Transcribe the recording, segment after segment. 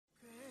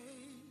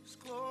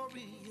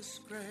Glorious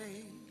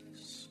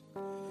grace,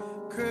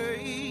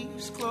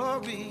 grace,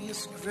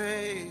 glorious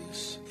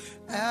grace.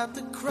 At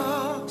the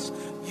cross,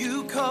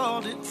 you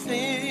called it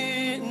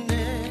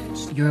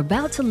finished. You're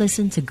about to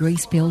listen to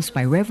Grace Pills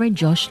by Reverend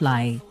Josh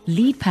Lai,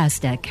 lead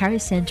pastor at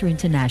Charis Center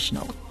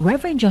International.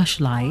 Reverend Josh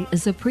Lai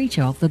is a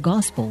preacher of the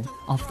gospel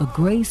of the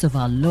grace of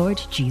our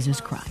Lord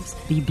Jesus Christ.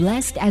 Be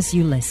blessed as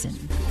you listen.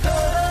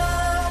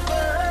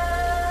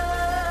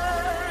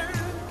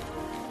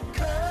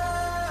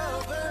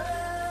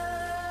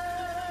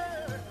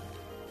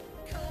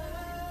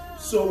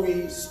 So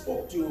we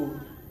spoke to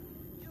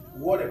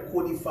what a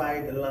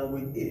codified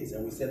language is,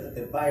 and we said that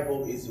the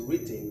Bible is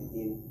written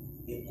in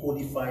a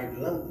codified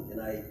language.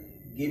 And I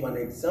gave an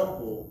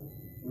example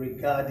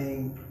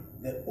regarding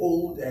the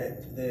old,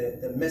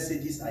 the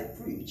messages I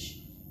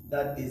preach.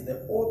 That is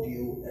the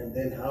audio, and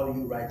then how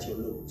you write your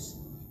notes.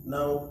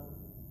 Now,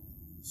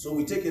 so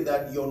we take it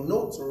that your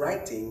notes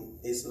writing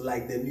is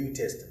like the New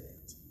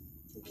Testament.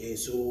 Okay,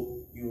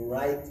 so you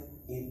write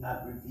in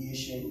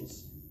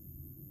abbreviations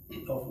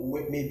of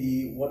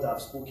maybe what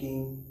I've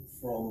spoken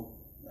from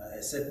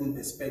a certain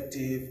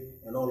perspective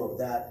and all of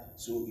that.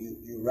 So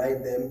you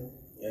write them,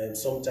 and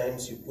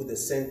sometimes you put the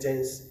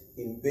sentence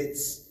in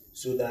bits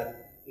so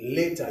that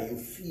later you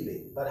feel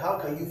it. But how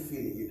can you feel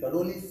it? You can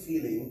only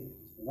feel it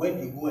when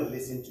you go and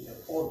listen to the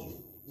audio.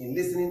 In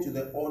listening to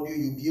the audio,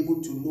 you'll be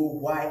able to know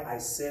why I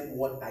said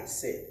what I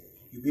said.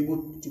 You'll be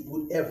able to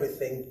put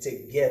everything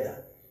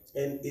together.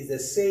 And it's the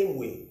same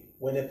way.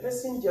 When a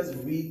person just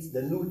reads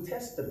the New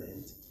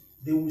Testament,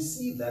 they will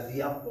see that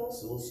the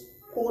apostles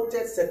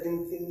quoted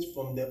certain things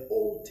from the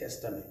Old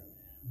Testament,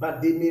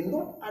 but they may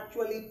not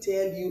actually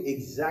tell you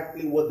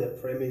exactly what the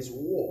premise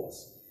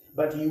was,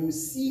 but you will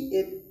see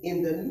it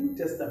in the New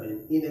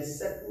Testament in a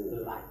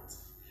certain light.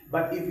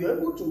 But if you're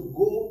able to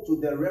go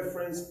to the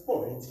reference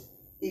point,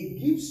 it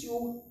gives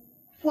you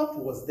what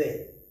was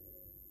there,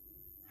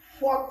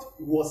 what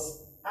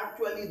was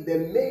actually the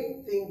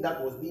main thing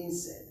that was being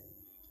said,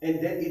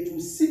 and then it will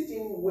sit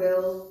in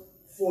well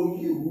for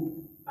you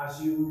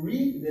as you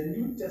read the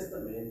New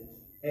Testament,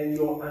 and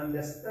your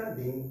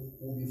understanding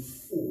will be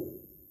full.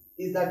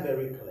 Is that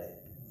very clear?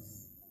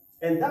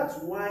 And that's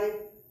why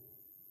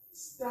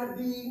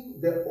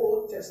studying the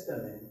Old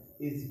Testament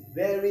is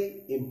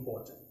very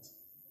important.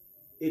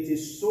 It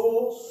is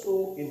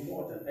so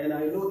important. And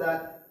I know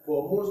that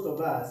for most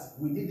of us,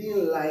 we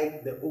didn't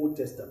like the Old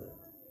Testament.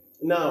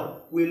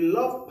 Now, we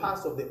love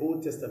parts of the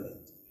Old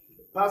Testament.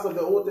 Parts of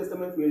the Old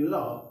Testament we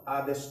love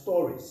are the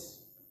stories.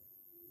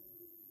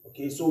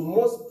 Okay, so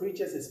most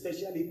preachers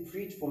especially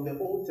preach from the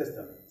Old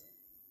Testament.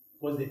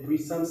 Because they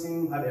preach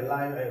Samson had a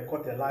lion,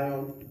 caught a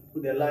lion,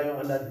 put the lion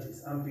under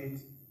his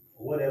armpit,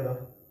 or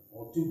whatever,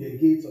 or took the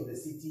gates of the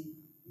city,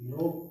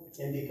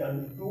 and they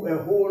can do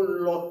a whole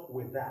lot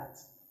with that.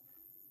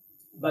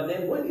 But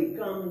then when it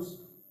comes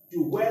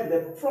to where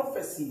the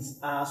prophecies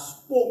are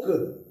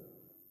spoken,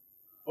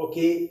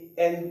 okay,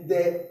 and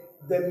the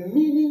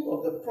meaning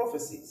of the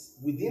prophecies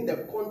within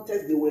the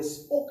context they were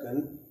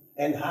spoken,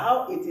 and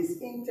how it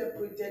is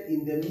interpreted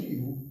in the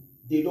new,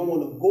 they don't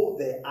want to go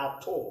there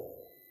at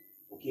all.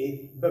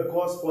 Okay?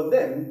 Because for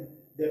them,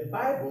 the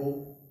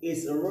Bible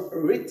is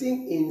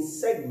written in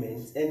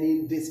segments and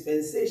in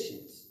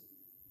dispensations.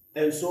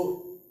 And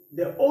so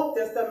the Old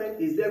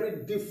Testament is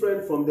very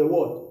different from the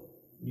what?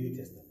 New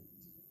Testament.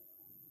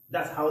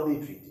 That's how they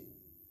treat it.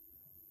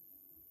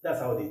 That's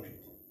how they treat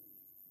it.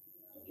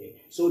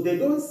 Okay? So they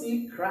don't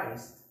see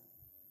Christ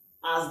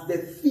as the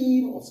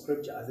theme of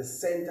Scripture, as the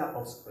center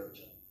of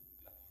Scripture.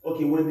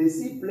 Okay, when they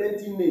see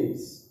plenty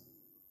names,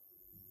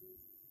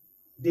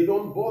 they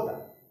don't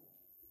bother.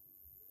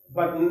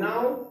 But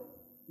now,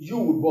 you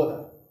would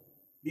bother.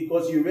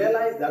 Because you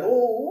realize that,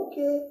 oh,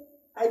 okay,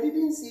 I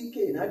didn't see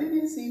Cain. I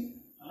didn't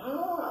see...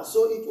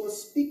 so it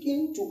was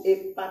speaking to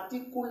a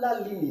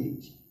particular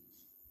lineage.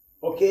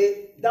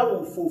 Okay, that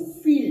will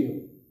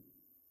fulfill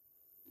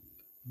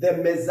the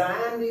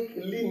messianic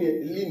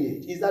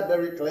lineage. Is that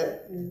very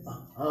clear?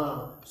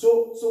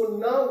 So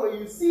now when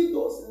you see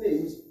those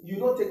names, you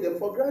don't take them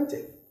for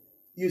granted.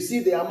 You see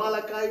the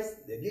Amalekites,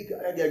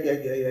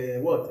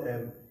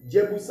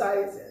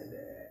 Jebusites, and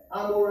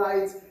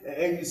Amorites,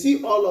 and you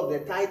see all of the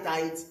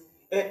Hittites,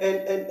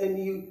 and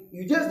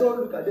you just don't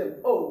look at them.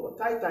 Oh,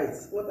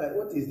 Hittites,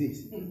 what is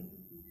this?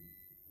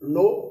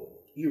 No,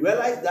 you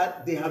realize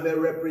that they have a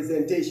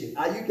representation.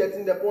 Are you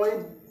getting the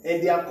point?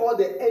 And they are called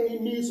the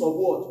enemies of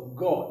what?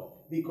 God.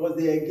 Because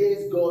they are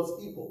against God's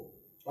people.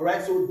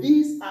 Alright, so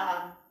these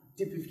are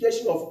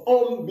typification of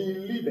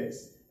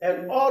unbelievers.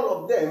 And all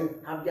of them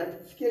have the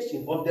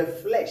typification of the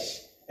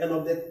flesh and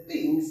of the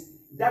things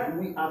that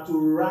we are to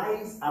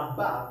rise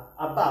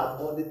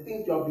above, or the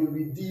things you have been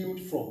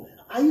redeemed from.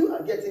 Are you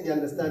getting the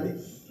understanding?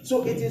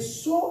 So it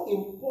is so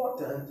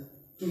important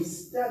to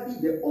study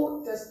the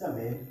Old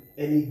Testament,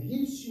 and it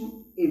gives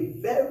you a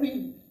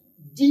very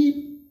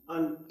deep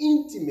and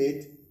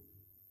intimate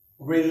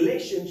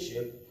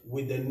relationship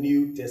with the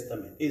New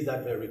Testament. Is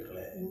that very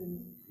clear?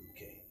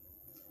 Okay.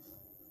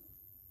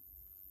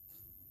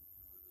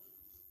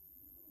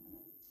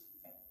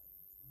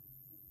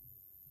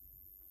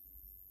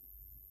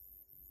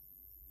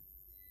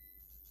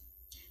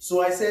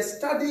 So I said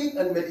studying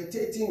and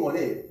meditating on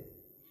it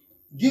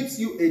gives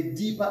you a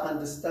deeper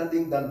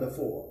understanding than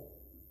before.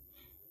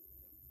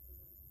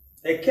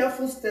 A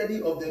careful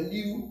study of the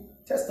New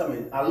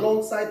Testament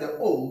alongside the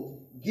Old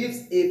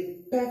gives a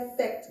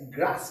perfect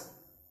grasp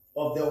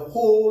of the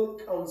whole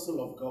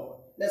counsel of God.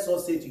 Let's all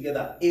say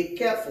together, a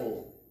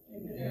careful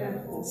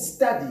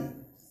study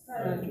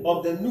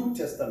of the New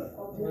Testament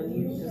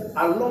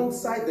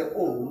alongside the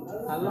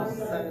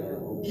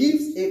Old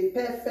gives a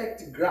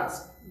perfect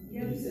grasp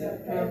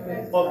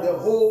of the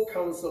whole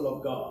counsel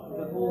of God.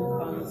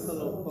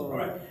 All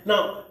right.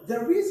 Now, the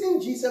reason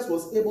Jesus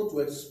was able to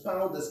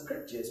expound the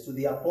scriptures to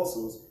the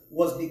apostles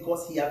was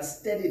because he had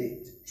studied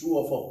it. True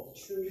or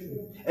false?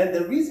 True. And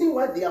the reason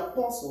why the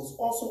apostles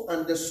also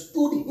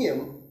understood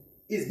him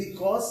is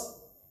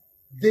because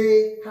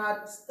they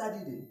had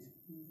studied it.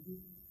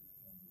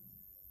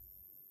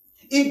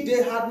 If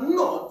they had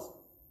not,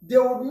 they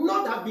would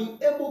not have been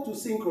able to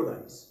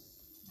synchronize.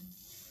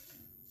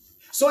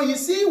 So you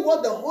see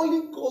what the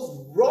Holy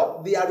Ghost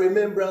brought their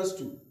remembrance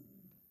to.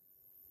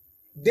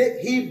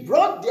 He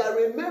brought their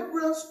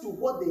remembrance to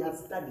what they had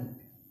studied.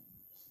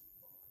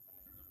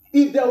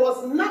 If there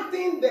was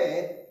nothing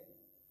there,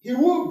 he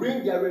won't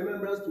bring their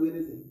remembrance to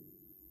anything.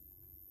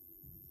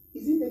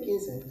 Is it making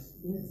sense?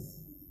 Yes.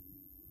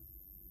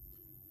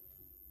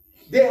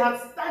 They had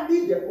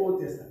studied the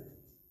Old Testament,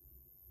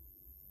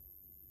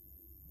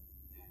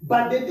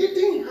 but they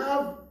didn't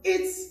have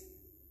its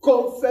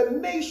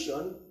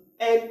confirmation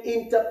and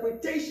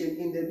interpretation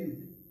in the New.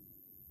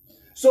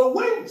 So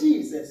when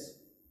Jesus,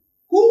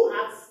 who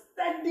had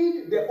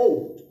studied the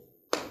Old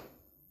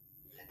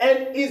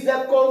and is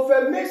the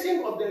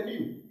confirmation of the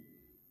New,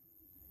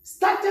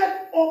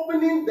 started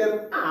opening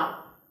them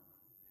up,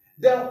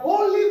 the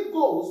Holy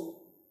Ghost,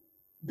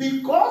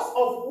 because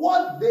of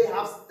what they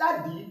have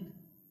studied,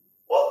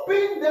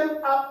 opened them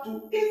up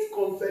to its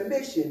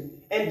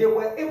confirmation, and they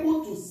were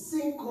able to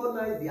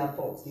synchronize their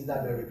thoughts. Is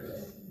that very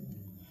clear?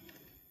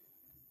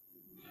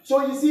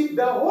 So you see,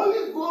 the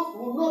Holy Ghost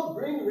will not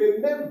bring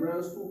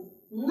remembrance to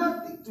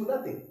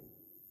nothing.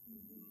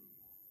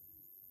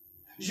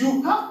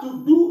 You have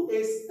to do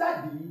a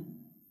study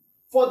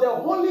for the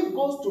Holy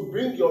Ghost to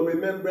bring your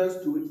remembrance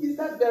to it. Is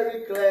that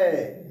very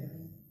clear?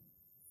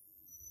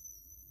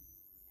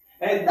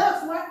 And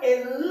that's why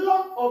a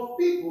lot of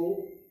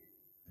people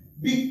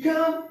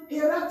become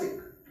heretic.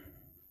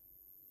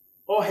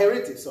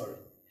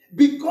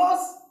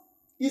 Because,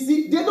 you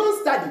see, they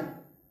don't study.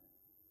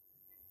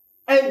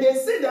 And they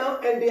sit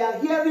down and they are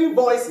hearing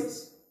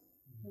voices.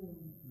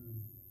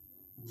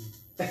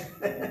 And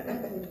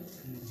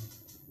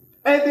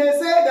they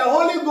say, the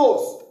Holy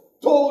Ghost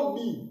told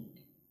me.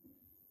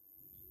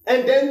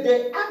 And then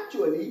they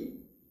actually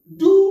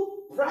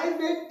do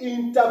private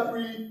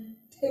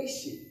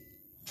interpretation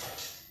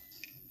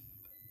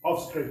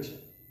of scripture.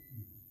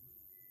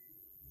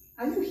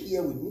 Are you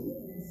here with me?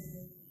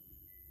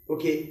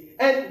 Okay.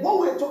 And what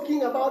we're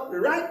talking about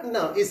right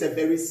now is a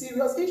very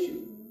serious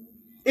issue.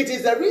 It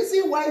is the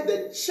reason why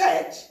the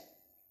church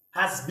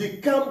has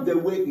become the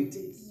way it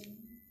is.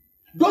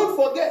 Don't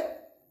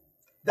forget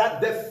that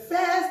the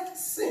first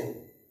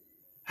sin,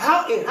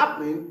 how it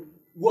happened,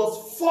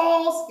 was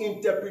false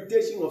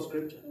interpretation of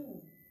scripture.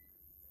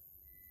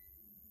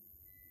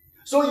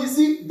 So you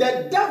see,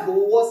 the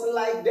devil was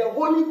like the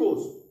Holy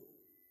Ghost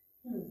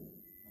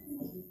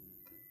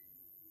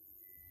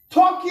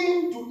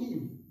talking to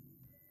Eve.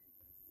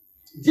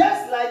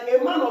 Just like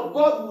a man of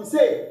God will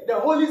say, the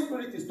Holy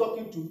Spirit is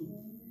talking to you.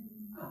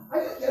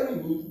 Are you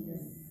hearing me?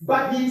 Yes.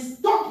 But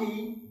he's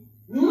talking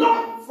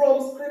not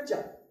from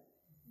scripture.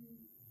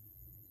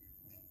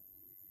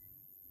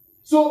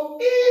 So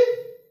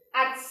Eve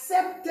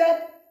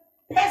accepted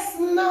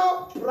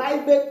personal,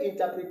 private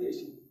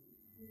interpretation.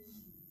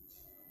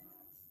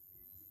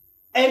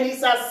 And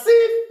it's as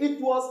if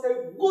it was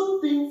a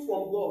good thing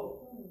from God.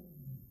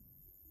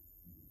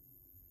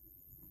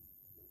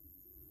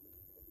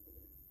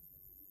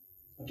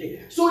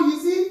 Okay, so you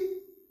see,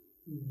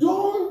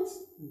 don't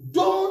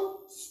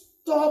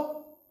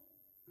stop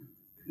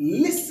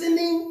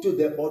listening to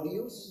the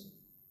audios.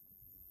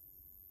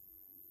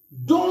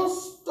 Don't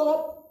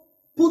stop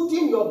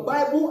putting your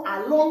Bible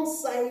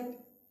alongside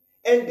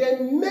and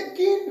then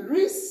making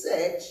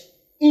research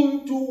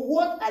into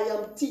what I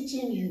am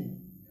teaching you.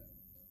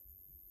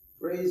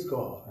 Praise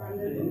God.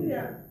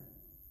 Hallelujah.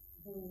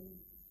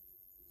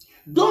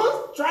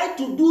 Don't try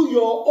to do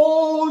your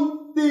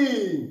own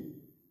thing.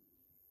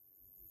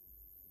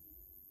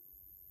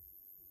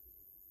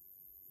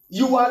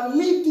 You are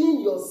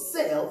leading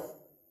yourself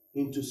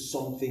into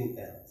something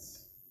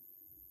else.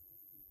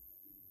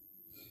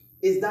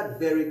 Is that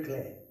very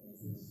clear?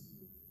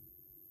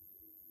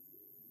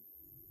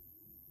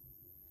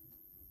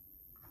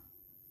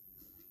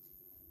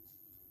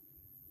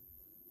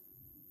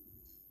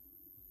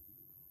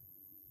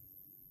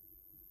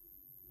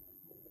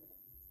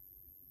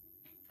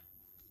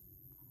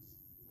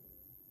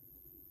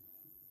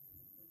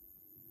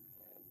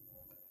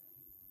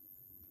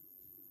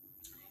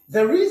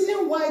 The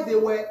reason why they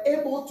were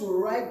able to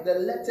write the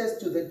letters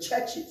to the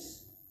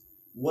churches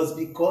was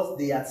because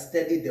they had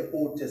studied the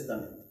Old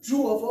Testament.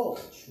 True or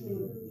false?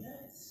 True.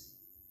 Yes.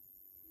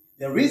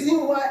 The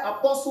reason why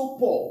Apostle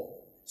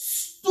Paul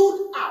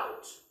stood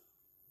out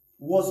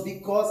was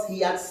because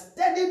he had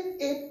studied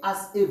it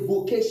as a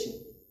vocation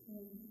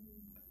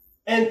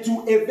and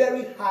to a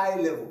very high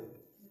level.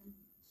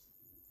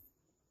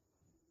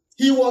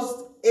 He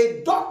was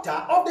a doctor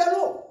of the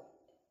law.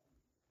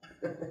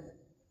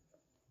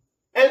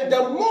 And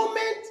the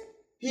moment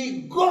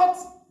he got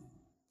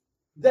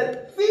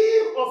the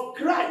theme of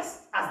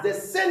Christ as the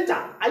center,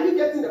 are you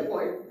getting the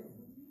point?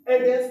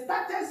 And then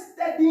started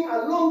studying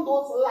along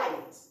those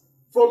lines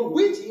from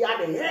which he had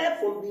heard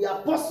from the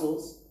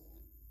apostles,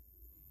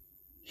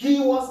 he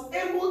was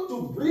able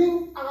to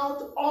bring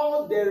out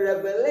all the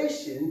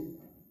revelation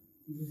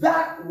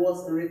that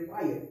was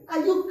required.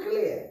 Are you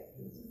clear?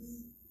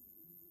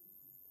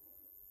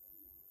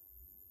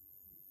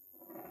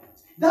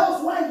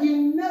 That's why he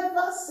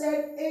never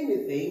said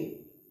anything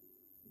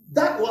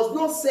that was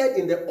not said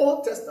in the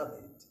Old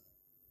Testament,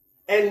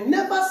 and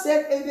never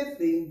said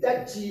anything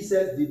that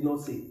Jesus did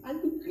not say. Are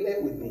you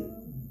clear with me?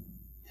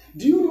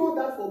 Do you know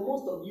that for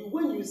most of you,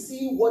 when you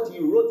see what he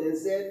wrote and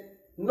said,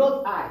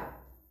 not I,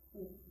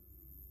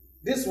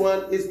 this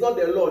one is not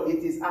the Lord,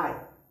 it is I.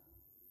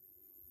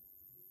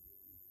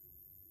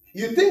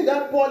 You think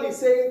that Paul is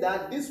saying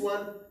that this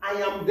one, I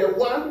am the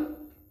one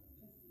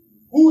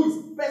who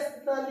is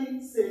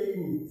personally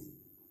saying it.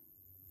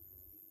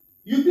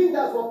 You think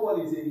that's what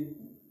Paul is saying?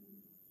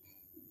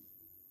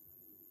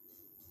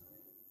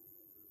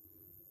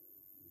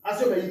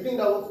 Assume you think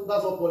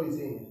that's what Paul is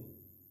saying?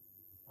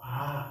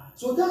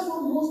 So that's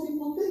what most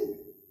people think.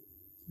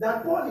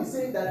 That Paul is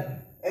saying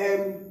that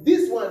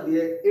this one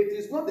there, it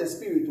is not the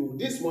spirit.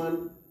 This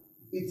one,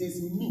 it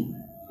is me,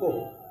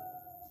 Paul.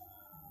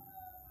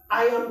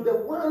 I am the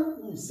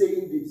one who is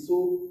saying this.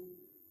 So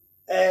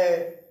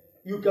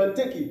you can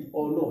take it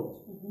or not.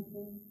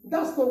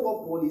 That's not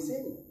what Paul is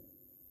saying.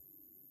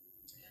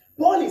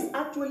 Paul is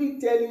actually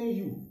telling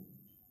you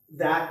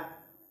that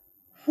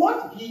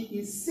what he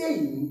is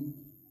saying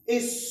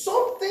is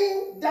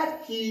something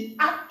that he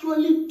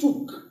actually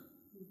took,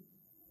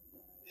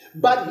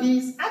 but he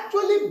is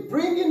actually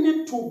bringing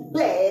it to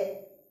bear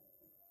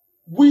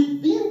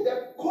within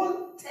the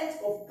context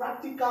of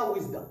practical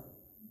wisdom.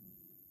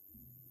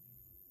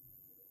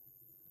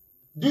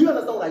 Do you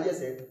understand what I just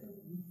said?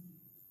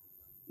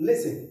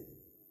 Listen,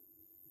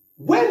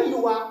 when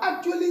you are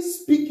actually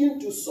speaking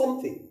to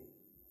something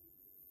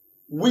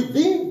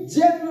within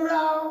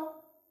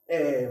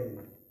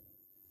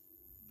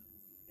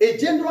a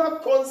general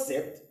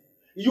concept,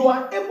 you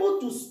are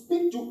able to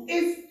speak to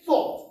its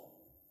thought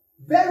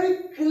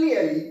very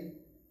clearly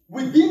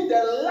within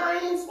the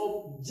lines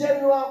of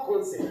general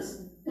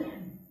concepts,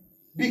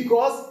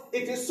 because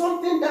it is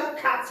something that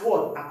cuts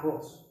what?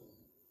 Across.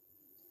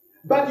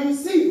 But you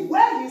see,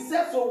 where he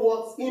said so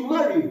was in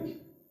marriage.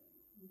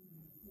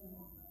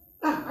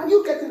 Are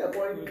you getting the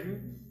point?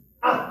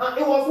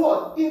 It was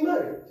what? In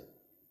marriage.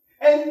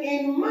 And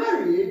in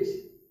marriage,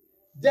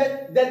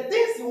 the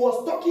things he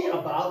was talking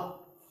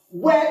about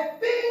were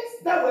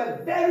things that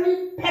were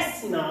very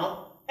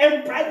personal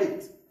and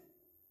private.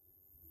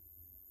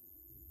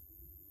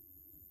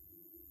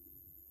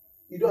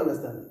 You don't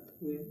understand it?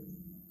 Yeah.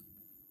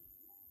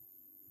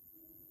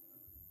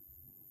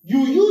 You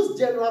use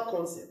general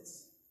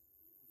concepts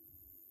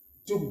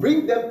to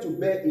bring them to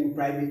bear in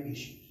private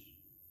issues.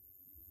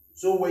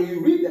 So when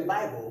you read the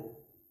Bible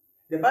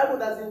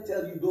doesn't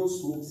tell you don't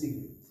smoke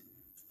cigarettes.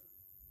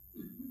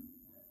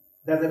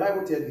 Does the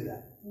Bible tell you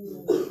that?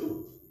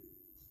 No.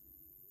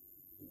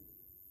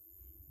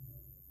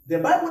 The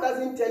Bible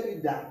doesn't tell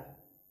you that,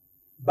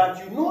 but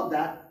you know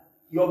that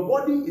your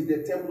body is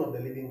the temple of the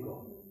living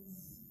God.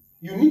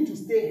 You need to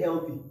stay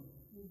healthy.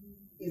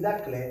 Is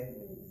that clear?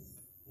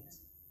 Yes.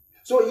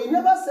 So he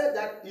never said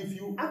that if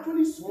you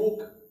actually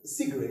smoke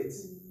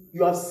cigarettes,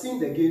 you have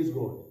sinned against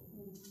God.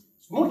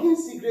 Smoking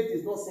cigarettes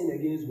is not sin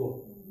against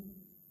God,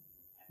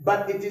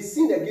 but it is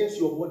sin against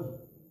your body.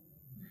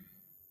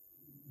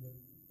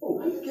 Oh,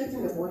 are you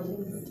getting the point?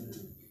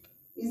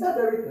 Is that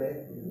very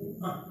clear?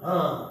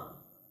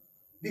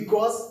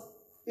 Because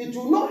it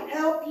will not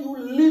help you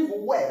live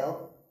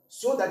well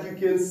so that you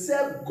can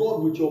serve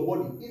God with your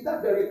body. Is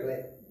that very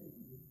clear?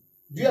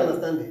 Do you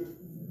understand it?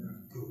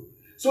 Good.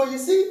 So you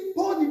see,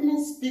 Paul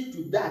didn't speak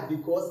to that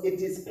because it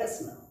is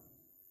personal.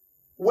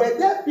 Were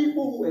there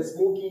people who were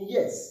smoking?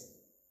 Yes.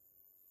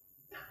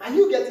 Are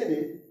you getting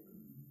it?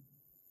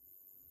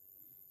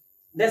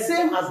 The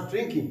same as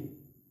drinking.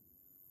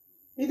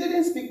 He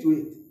didn't speak to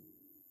it.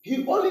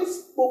 He only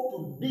spoke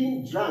to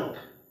being drunk.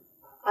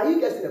 Are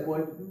you getting the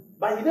point?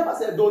 But he never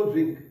said don't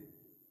drink.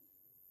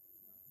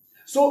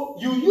 So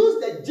you use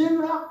the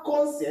general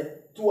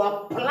concept to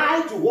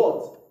apply to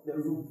what? The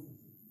rule.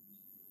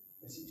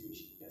 The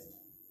situation. Yes.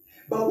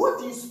 But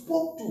what he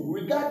spoke to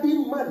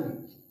regarding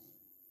marriage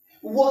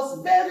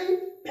was very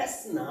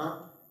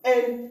personal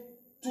and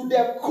to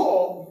the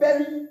core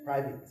very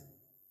private.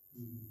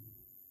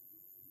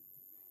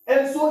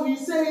 And so he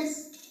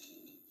says,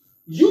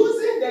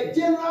 using the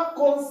general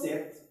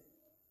concept,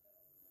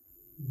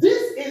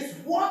 this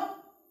what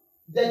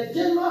the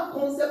general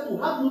concept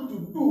will have you to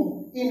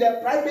do in a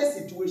private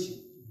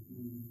situation.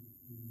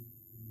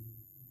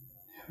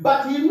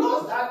 But he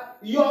knows that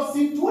your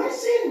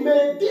situation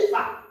may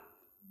differ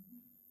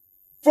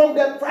from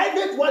the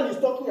private one he's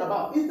talking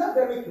about. Is that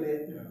very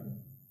clear? Yeah.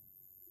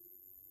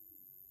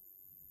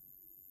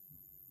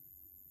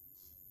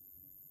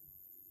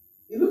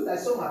 It looks like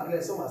some are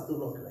clear, some are still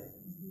not clear.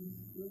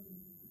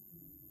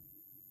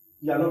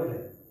 You are not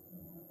clear.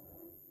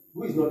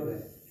 Who is not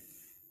clear?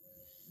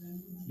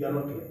 You are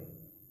not clear.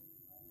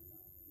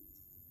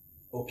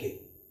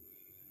 Okay.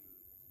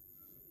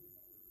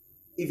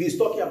 If he's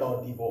talking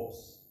about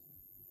divorce,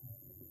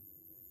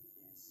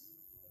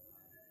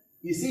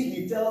 you see,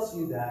 he tells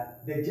you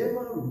that the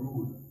general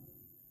rule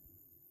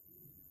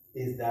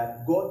is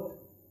that God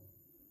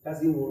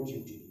doesn't want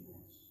you to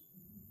divorce.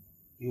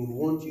 He would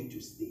want you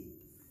to stay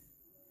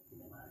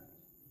in a marriage.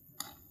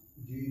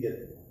 Do you get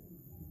it?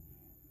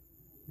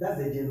 That's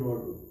the general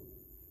rule.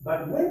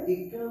 But when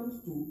it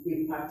comes to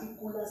a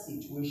particular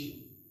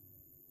situation,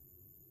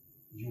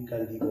 you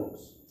can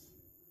divorce.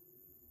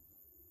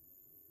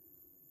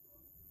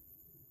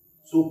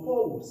 So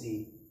Paul would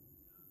say,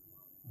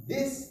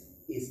 this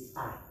is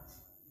I.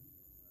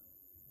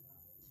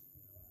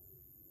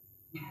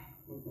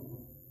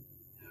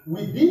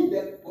 Within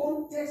the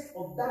context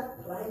of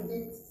that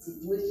private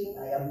situation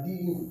I am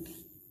dealing with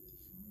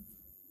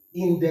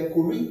in the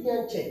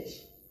Corinthian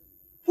church,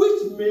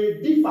 which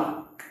may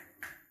differ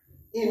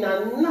in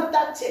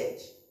another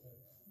church,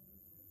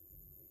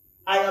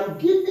 I am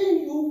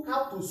giving you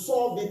how to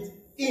solve it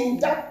in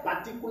that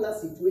particular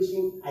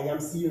situation I am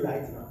seeing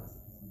right now.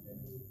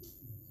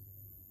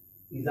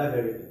 Is that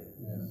very clear?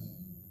 Yes.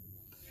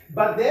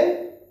 But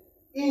then,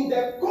 in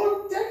the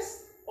context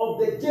of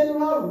the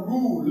general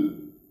rule,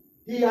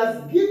 he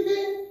has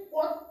given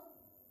what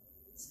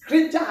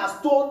Scripture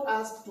has told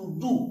us to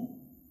do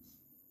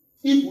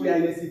if we are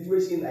in a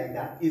situation like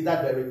that. Is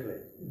that very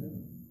clear?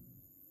 Mm-hmm.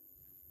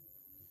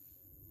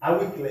 Are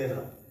we clear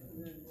now?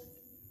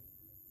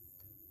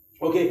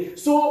 Mm-hmm. Okay,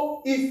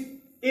 so if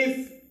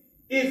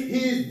he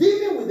is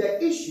dealing with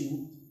the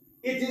issue,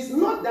 it is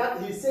not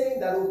that he's saying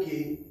that,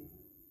 okay,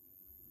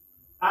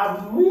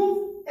 I've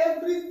moved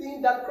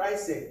everything that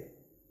Christ said.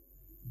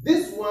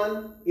 This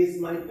one is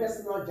my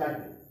personal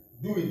judgment.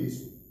 Do it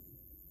this way.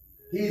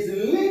 He's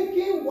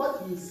linking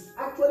what he's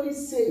actually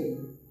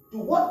saying to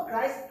what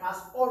Christ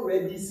has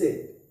already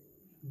said.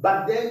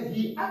 But then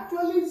he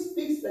actually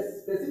speaks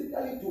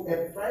specifically to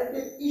a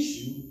private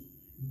issue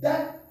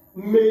that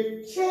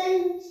may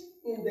change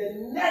in the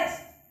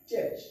next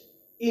church,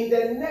 in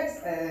the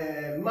next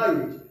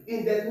marriage,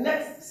 in the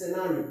next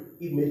scenario.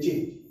 It may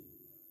change.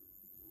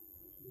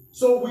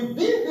 So within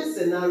this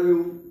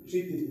scenario,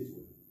 treat it this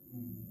way.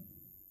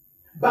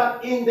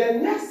 But in the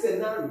next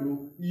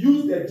scenario,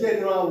 use the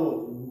general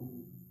word.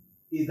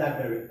 Is that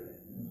very clear?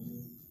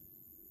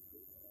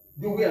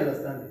 Do we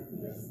understand it?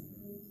 Yes.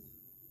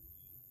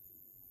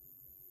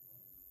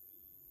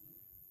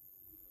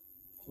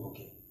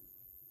 Okay.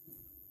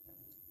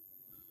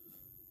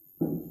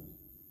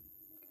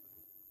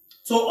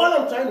 So all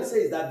I'm trying to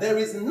say is that there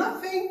is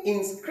nothing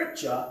in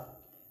Scripture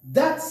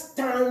that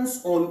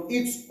stands on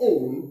its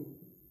own.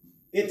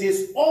 It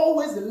is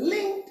always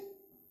linked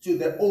to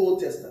the Old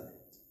Testament.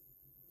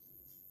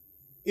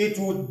 It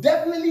will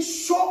definitely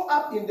show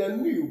up in the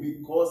New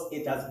because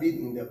it has been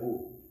in the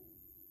Old.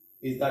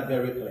 Is that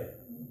very clear?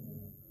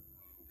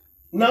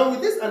 Now,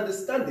 with this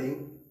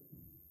understanding,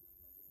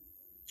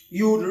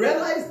 you would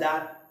realize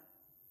that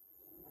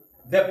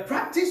the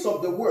practice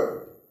of the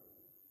word,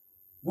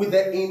 with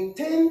the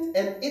intent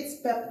and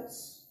its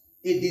purpose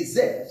it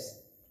deserves,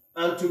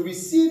 and to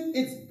receive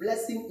its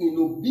blessing in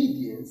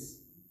obedience,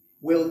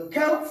 will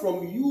come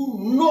from you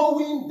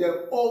knowing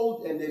the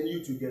old and the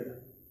new together.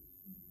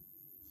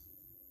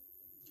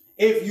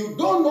 If you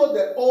don't know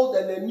the old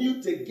and the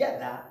new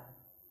together,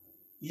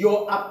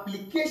 your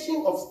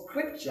application of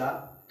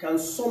Scripture can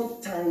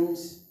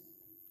sometimes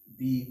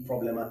be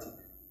problematic.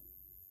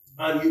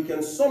 And you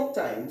can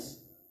sometimes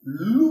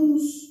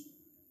lose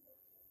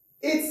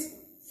its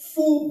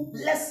full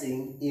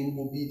blessing in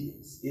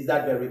obedience. Is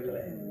that very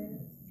clear?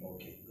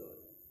 Okay,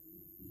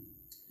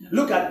 good.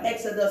 Look at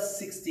Exodus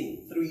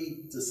 16,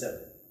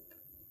 3-7.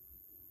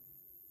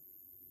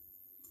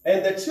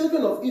 And the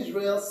children of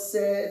Israel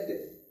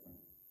said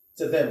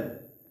to them,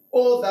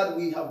 "Oh, that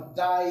we have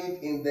died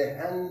in the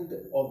hand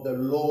of the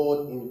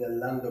Lord in the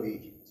land of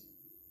Egypt,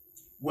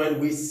 when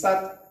we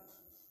sat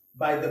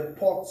by the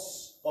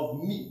pots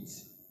of meat,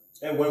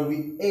 and when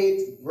we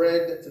ate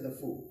bread to the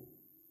full.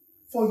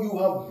 For you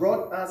have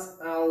brought us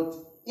out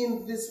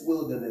in this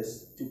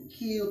wilderness to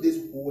kill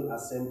this whole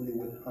assembly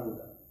with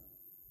hunger."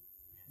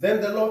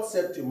 Then the Lord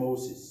said to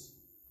Moses,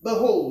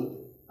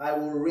 "Behold, I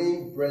will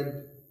rain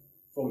bread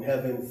from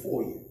heaven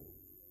for you,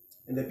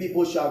 and the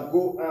people shall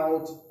go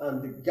out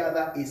and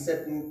gather a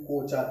certain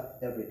quota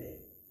every day,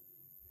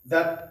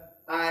 that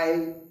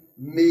I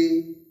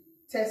may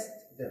test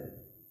them,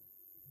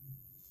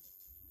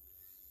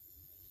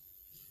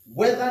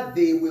 whether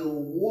they will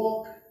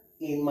walk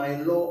in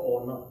my law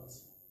or not.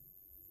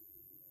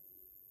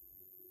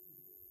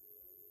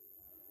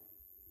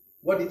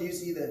 What did you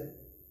see there?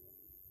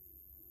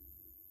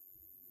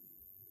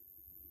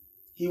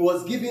 He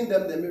was giving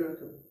them the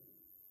miracle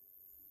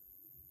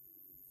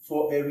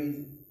for a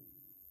reason.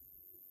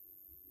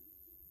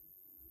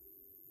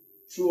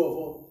 True or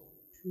false?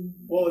 True.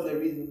 What was the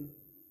reason?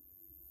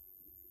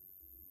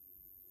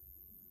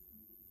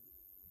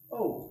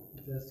 Oh.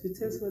 To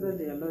test whether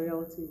their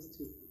loyalty is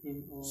to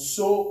him or...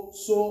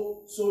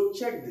 So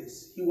check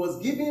this. He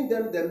was giving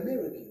them the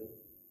miracle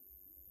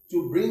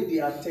to bring the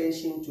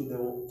attention to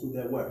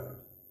the word.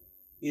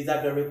 Is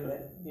that very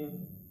clear? Yeah.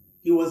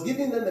 He was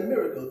giving them the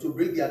miracle to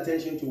bring the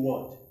attention to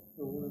what?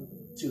 The word.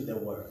 To the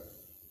word.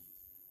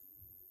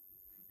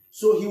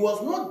 So he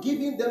was not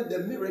giving them the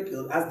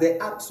miracle as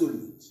the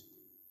absolute.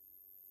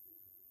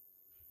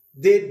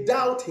 They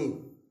doubt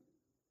him.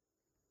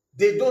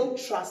 They don't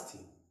trust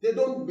him. They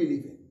don't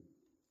believe him.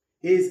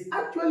 He is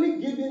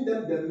actually giving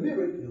them the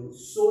miracle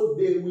so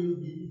they will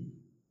believe.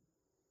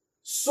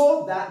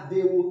 So that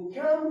they will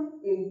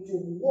come into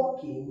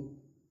walking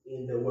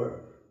in the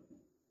word.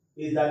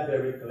 Is that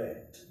very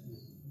clear?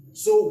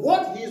 So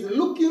what he's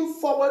looking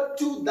forward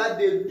to that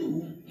they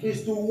do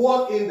is to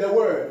walk in the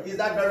word. Is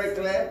that very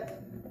clear?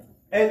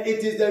 And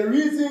it is the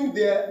reason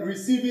they're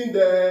receiving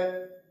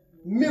the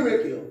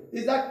miracle.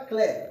 Is that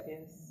clear?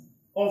 Yes.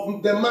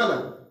 Of the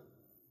manna.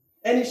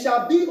 And it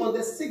shall be on the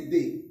 6th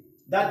day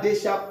that they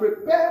shall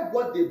prepare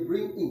what they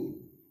bring in,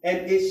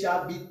 and it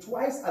shall be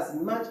twice as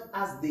much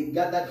as they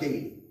gather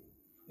daily.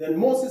 Then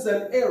Moses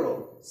and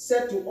Aaron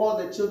said to all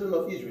the children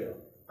of Israel,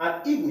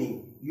 at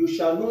evening you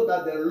shall know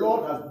that the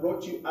Lord has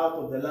brought you out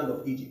of the land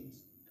of Egypt.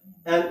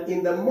 And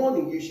in the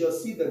morning you shall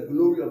see the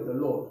glory of the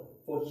Lord,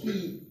 for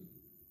he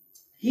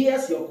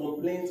hears your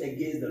complaints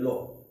against the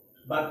Lord.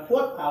 But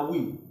what are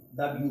we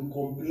that you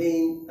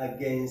complain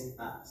against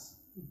us?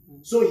 Mm-hmm.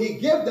 So he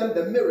gave them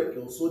the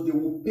miracle so they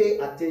will pay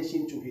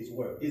attention to his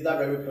word. Is that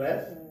very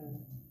clear?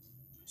 Mm.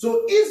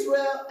 So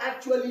Israel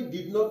actually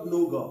did not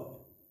know God.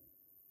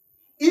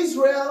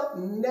 Israel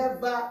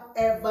never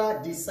ever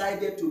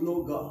decided to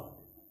know God.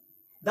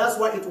 That's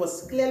why it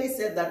was clearly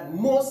said that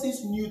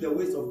Moses knew the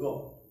ways of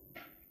God.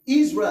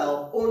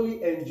 Israel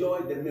only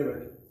enjoyed the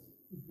miracles.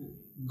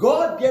 Mm-hmm.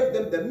 God gave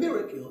them the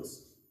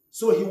miracles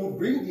so he would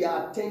bring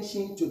their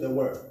attention to the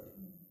word.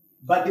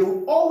 But they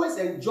would always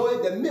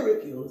enjoy the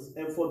miracles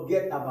and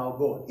forget about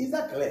God. Is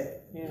that clear?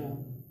 Yeah.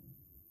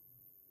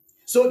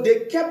 So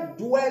they kept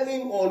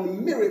dwelling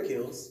on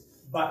miracles,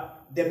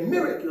 but the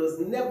miracles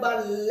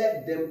never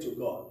led them to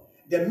God.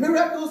 The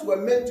miracles were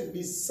meant to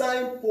be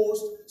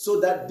signposts so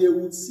that they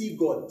would see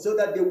God, so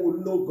that they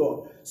would know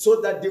God,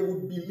 so that they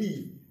would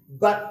believe.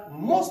 But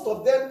most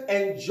of them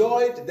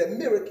enjoyed the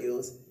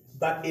miracles,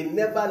 but it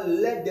never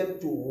led them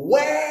to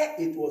where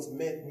it was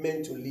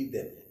meant to lead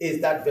them. Is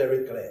that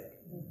very clear?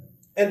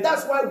 And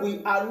that's why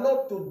we are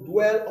not to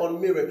dwell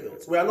on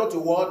miracles. We are not to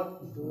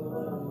what?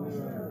 Dwell on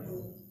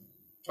miracles.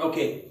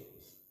 Okay.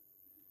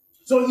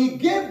 So he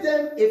gave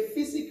them a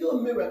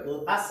physical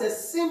miracle as a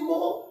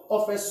symbol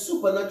of a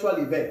supernatural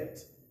event.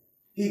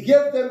 He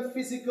gave them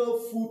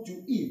physical food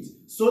to eat,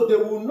 so they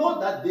will know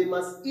that they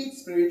must eat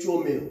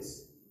spiritual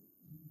meals.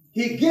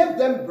 He gave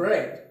them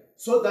bread,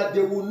 so that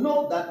they will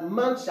know that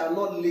man shall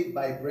not live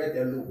by bread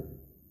alone.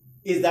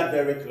 Is that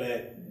very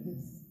clear?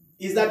 Yes.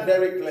 Is that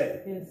very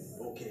clear? Yes.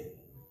 Okay.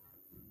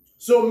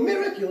 So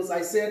miracles,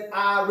 I said,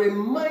 are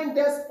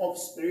reminders of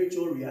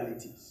spiritual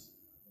realities.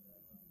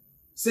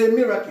 Say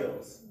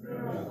miracles.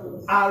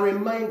 Are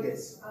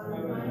reminders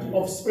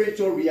of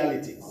spiritual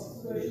realities.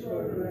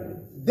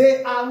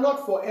 They are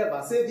not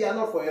forever. Say they are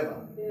not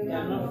forever. They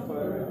are not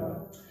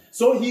forever.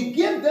 So he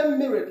gave them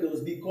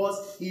miracles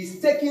because he's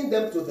taking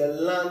them to the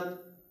land,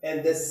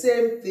 and the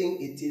same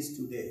thing it is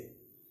today.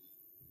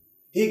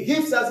 He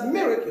gives us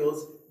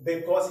miracles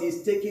because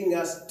he's taking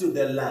us to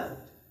the land.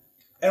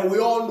 And we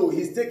all know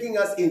he's taking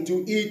us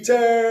into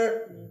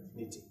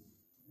eternity.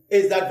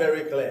 Is that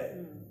very clear?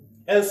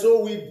 And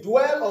so we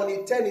dwell on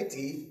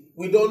eternity.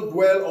 We don't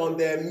dwell on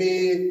the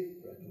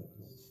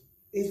miracles.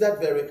 Is that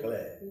very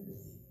clear?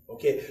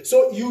 Okay.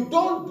 So you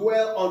don't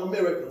dwell on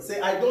miracles. Say,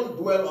 I don't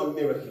dwell on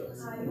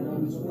miracles. I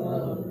don't dwell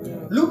on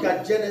miracles. Look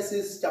at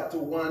Genesis chapter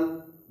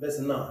 1, verse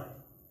 9.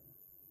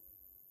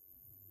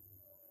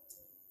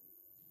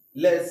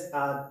 Let's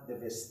add the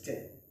verse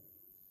 10.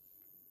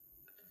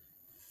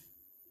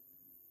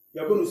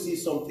 You're going to see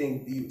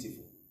something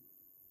beautiful.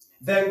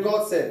 Then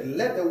God said,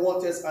 let the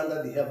waters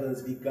under the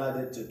heavens be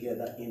gathered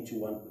together into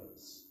one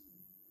place,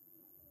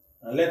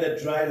 and let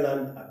the dry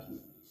land appear.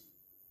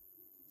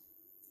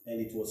 And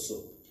it was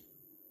so.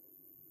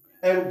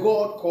 And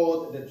God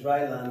called the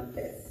dry land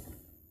earth,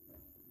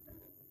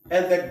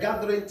 and the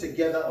gathering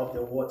together of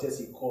the waters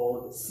he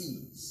called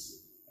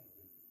seas.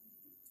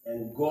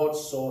 And God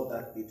saw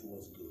that it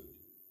was good.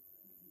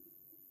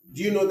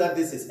 Do you know that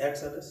this is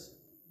Exodus?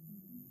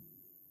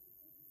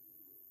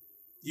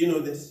 Do you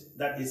know this?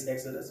 That is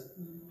Exodus.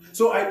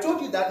 So I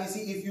told you that, you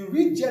see, if you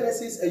read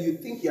Genesis and you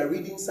think you are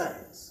reading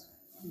science,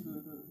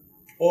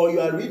 or you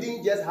are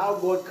reading just how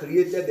God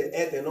created the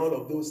earth and all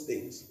of those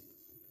things,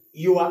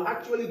 you are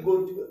actually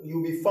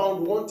you'll be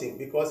found wanting,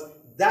 because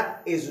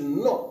that is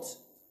not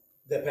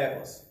the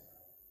purpose.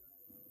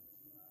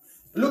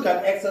 Look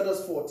at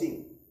Exodus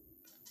 14,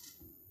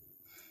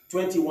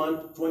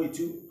 21,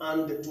 22,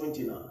 and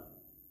 29.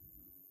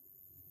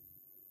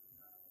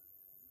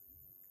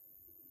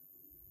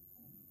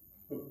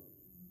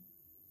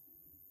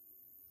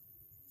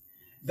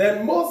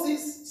 Then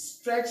Moses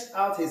stretched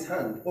out his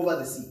hand over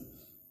the sea,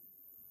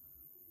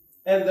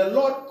 and the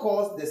Lord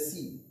caused the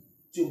sea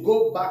to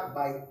go back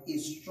by a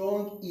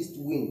strong east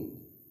wind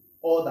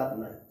all that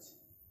night,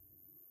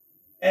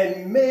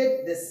 and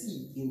made the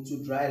sea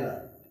into dry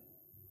land,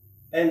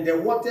 and the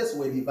waters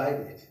were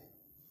divided.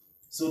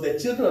 So the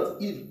children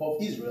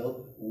of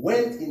Israel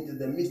went into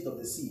the midst of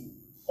the sea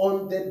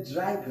on the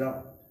dry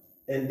ground,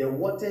 and the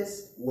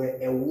waters were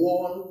a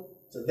wall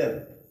to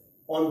them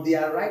on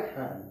their right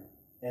hand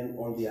and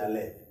on their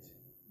left.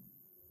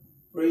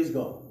 Praise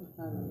God.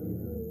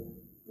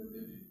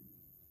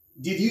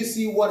 Did you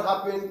see what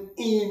happened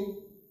in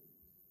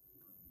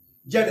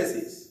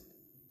Genesis?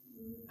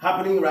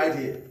 Happening right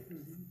here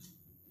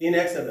in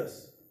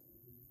Exodus.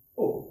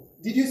 Oh,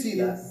 did you see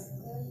that?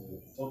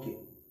 Okay,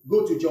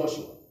 go to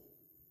Joshua.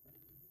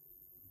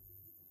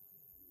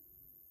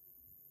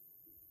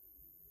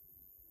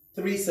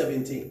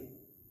 (3:17).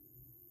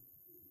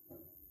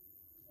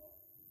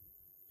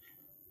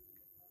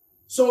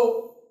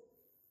 So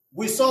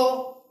we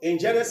saw in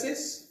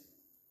Genesis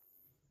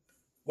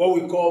what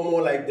we call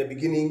more like the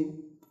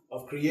beginning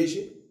of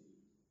creation.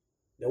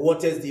 The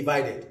waters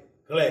divided,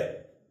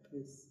 clear.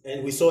 Yes.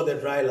 And we saw the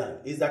dry land.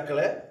 Is that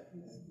clear?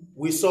 Yes.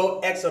 We saw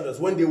Exodus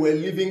when they were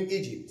leaving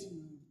Egypt.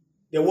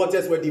 The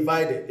waters were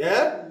divided,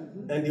 yeah?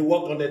 And they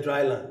walked on the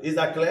dry land. Is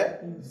that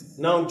clear? Yes.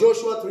 Now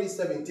Joshua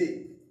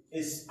 3:17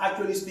 is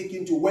actually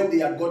speaking to when they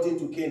had gotten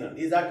to Canaan.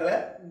 Is that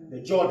clear? The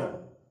Jordan.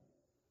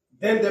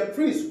 Then the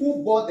priest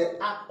who bore the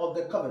ark of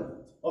the covenant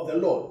of the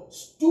Lord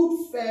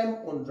stood firm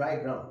on dry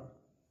ground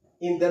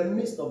in the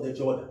midst of the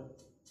Jordan,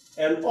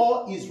 and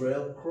all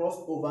Israel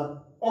crossed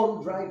over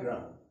on dry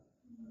ground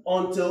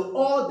until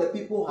all the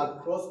people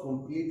had crossed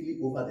completely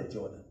over the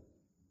Jordan.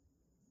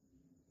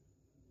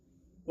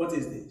 What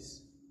is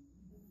this?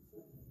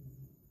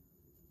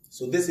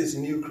 So this is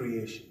new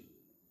creation.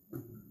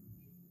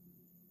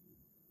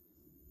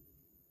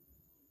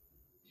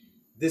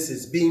 This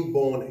is being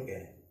born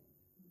again.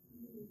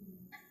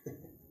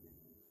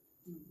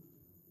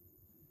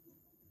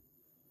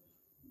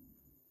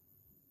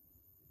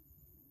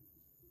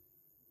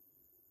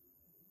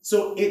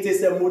 So it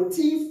is a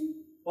motif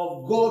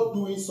of God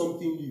doing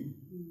something new.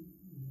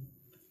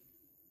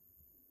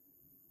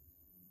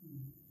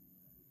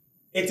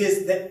 It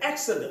is the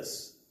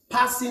Exodus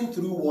passing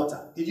through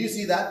water. Did you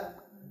see that?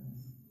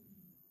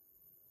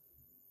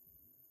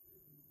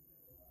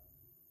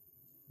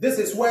 This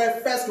is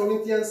where 1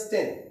 Corinthians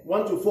 10,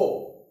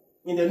 1-4,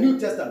 in the New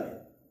Testament,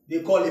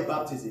 they call it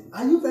baptism.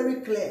 Are you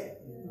very clear?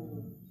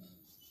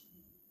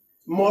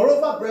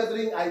 Moreover,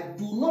 brethren, I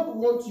do not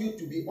want you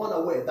to be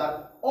unaware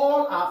that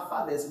all our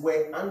fathers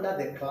were under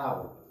the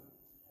cloud.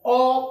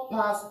 All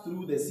passed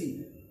through the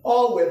sea.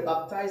 All were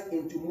baptized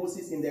into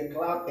Moses in the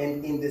cloud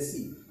and in the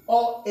sea.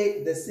 All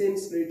ate the same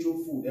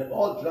spiritual food and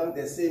all drank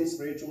the same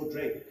spiritual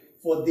drink.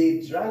 For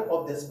they drank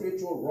of the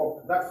spiritual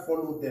rock that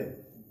followed them.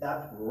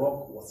 That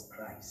rock was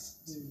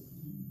Christ.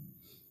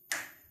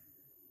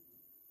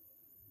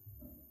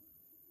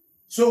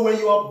 So when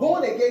you are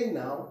born again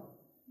now,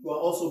 you are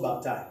also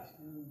baptized.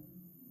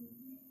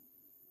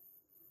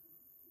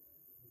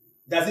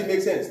 Does it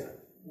make sense?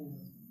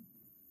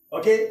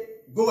 Okay?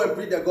 Go and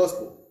preach the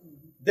gospel.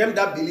 Them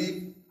that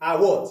believe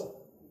are what?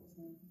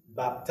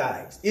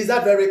 Baptized. Is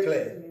that very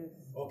clear?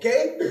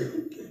 Okay?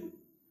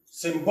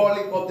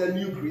 Symbolic of the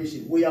new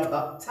creation. We are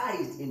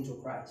baptized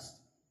into Christ.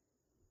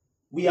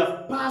 We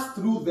have passed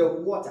through the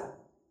water.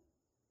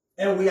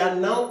 And we are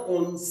now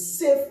on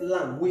safe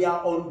land. We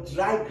are on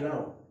dry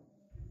ground.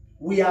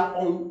 We are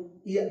on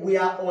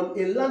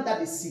a land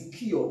that is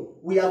secure.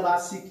 We have our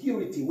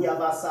security. We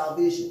have our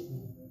salvation.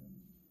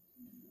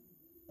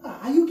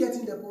 Are you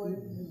getting the point?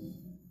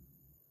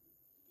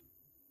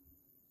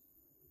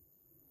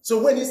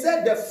 So when he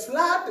said the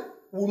flood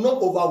will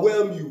not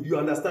overwhelm you, you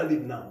understand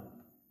it now.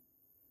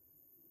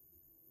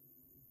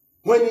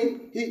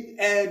 When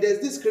there's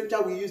this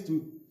scripture we used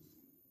to,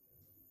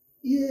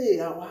 it's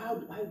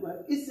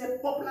a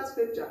popular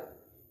scripture.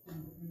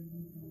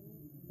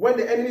 When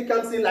the enemy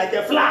comes in like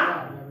a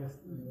flood,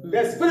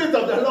 the Spirit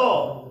of the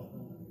Lord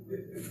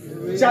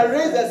shall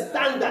raise a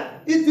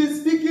standard. It is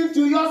speaking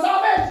to your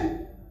salvation.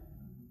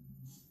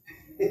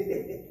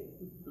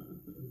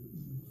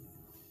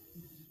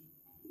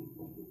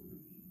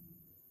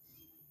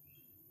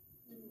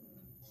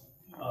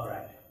 All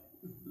right.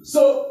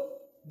 So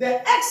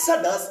the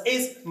Exodus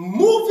is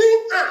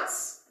moving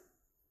us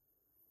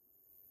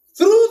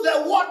through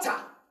the water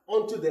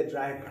onto the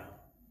dry ground,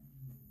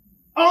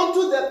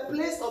 onto the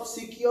place of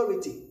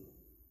security.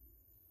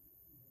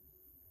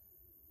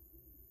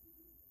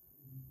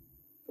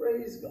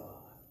 Praise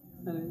God.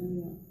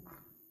 Hallelujah.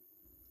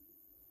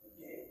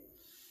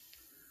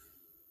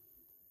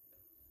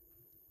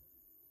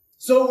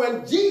 So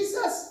when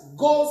Jesus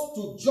goes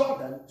to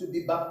Jordan to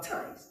be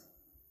baptized,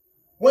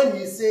 When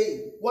he's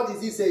saying, what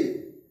is he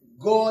saying?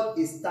 God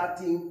is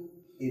starting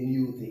a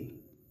new thing.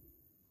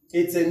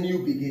 It's a new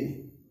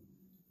beginning.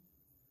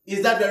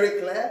 Is that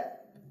very clear?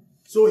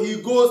 So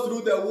he goes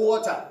through the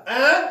water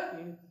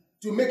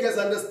to make us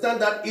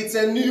understand that it's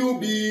a new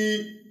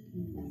beginning.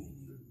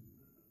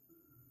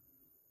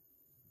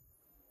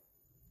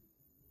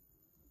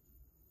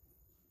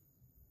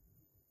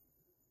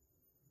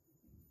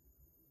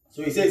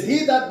 So he says,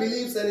 he that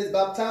believes and is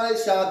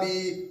baptized shall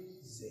be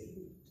saved.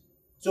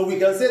 So we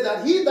can say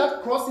that he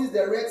that crosses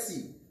the Red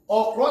Sea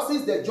or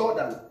crosses the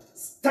Jordan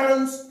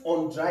stands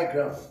on dry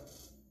ground.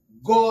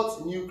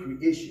 God's new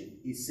creation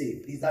is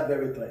saved. Is that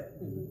very clear?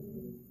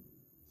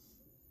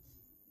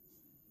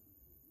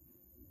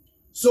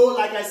 So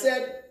like I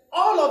said,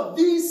 all of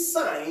these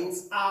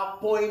signs are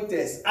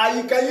pointers.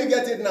 Can you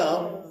get it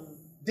now?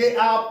 They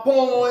are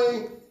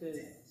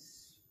pointers.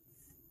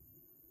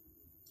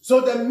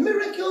 So the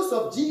miracles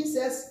of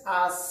Jesus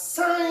are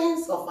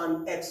signs of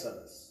an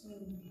exodus.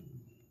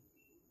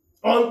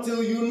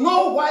 Until you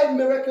know why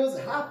miracles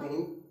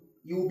happen,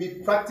 you will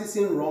be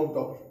practicing wrong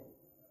doctrine.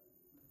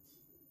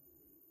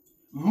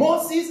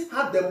 Moses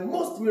had the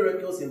most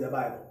miracles in the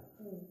Bible.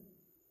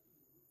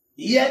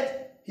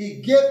 Yet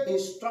he gave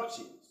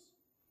instructions,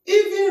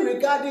 even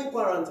regarding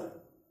quarantine.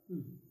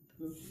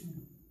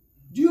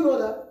 Do you know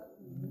that?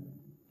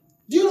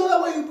 Do you know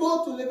that when you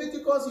go to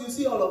Leviticus, you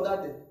see all of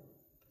that there?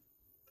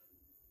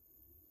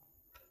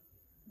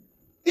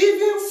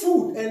 Even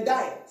food and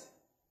diet.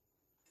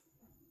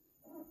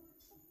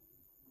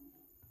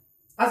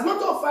 As a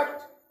matter of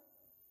fact,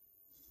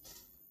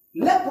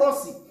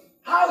 leprosy,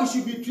 how it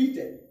should be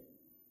treated,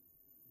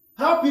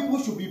 how people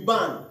should be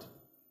banned.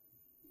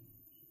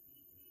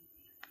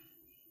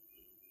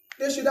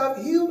 They should have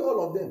healed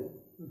all of them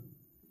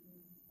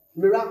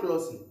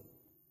miraculously.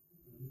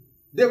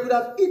 They could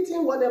have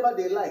eaten whatever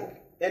they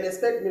like and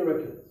expect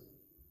miracles.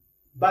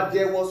 But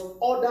there was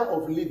order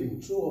of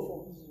living, true or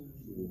false?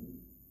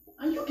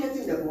 Are you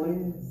getting the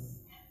point?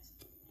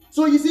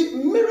 So you see,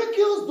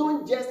 miracles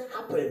don't just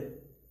happen.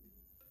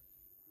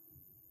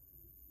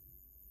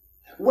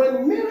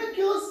 When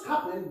miracles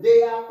happen,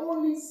 they are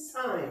only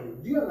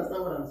signs. Do you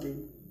understand what I'm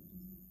saying?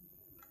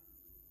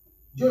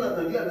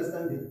 Jonathan, do you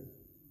understand it?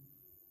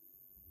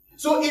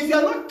 So if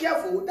you're not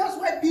careful, that's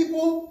why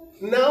people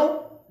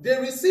now, they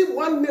receive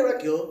one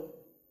miracle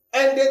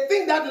and they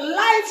think that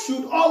life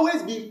should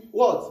always be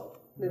what?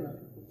 Miracle.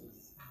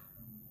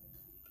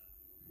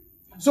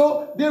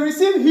 So they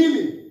receive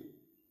healing.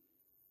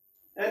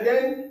 And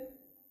then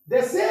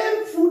the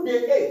same food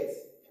they ate,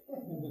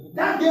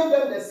 that gave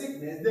them the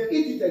sickness, they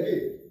eat it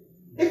again.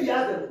 If you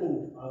ask them,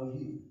 oh, I will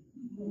heal.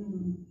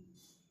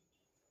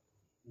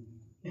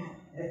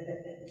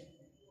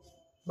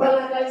 But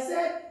like I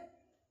said,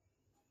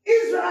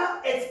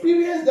 Israel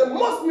experienced the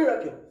most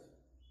miracles.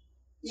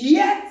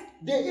 Yet,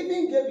 they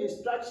even gave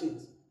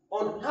instructions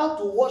on how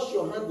to wash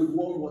your hand with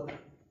warm water.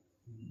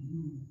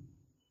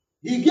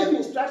 He gave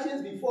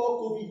instructions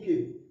before COVID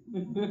came.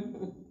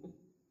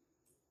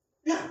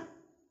 Yeah.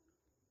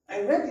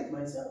 I read it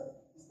myself.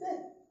 It's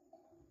there.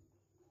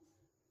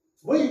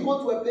 When you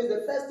go to a place,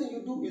 the first thing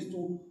you do is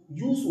to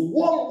use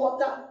warm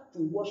water to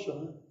wash your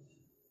hands.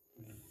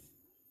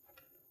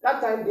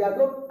 That time, they had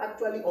not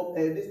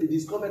actually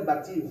discovered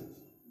bacteria.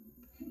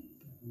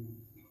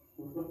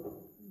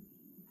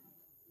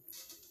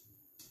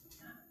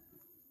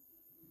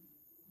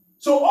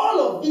 So all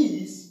of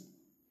these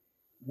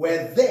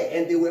were there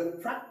and they were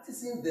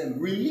practicing them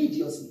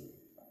religiously.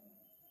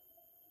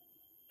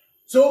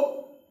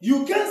 So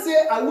you can't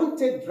say, I won't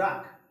take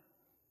drug.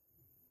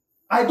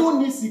 I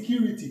don't need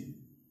security.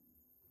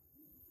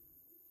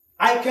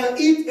 I can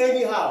eat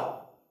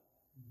anyhow.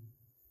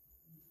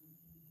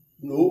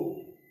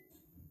 No.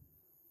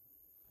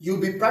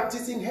 You'll be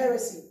practicing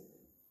heresy.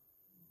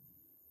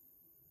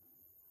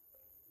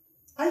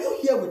 Are you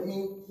here with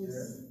me?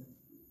 Yes.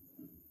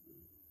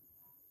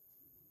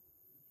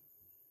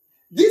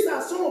 These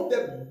are some of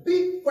the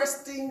big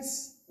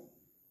questions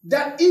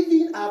that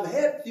even I've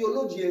heard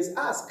theologians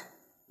ask.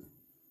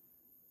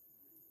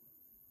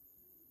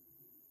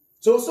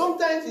 So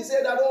sometimes he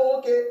said that, oh,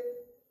 okay,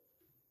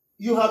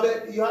 you go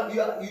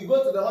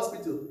to the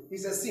hospital.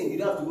 It's a sin. You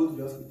don't have to go to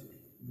the hospital.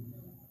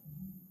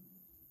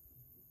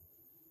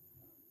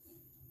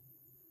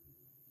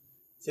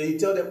 So you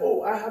tell them,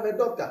 oh, I have a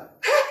doctor.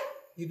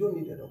 You don't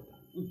need a doctor.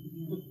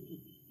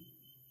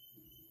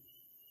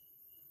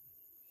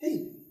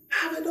 Hey,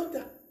 I have a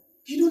doctor.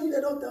 You don't need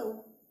a doctor.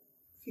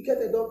 If you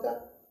get a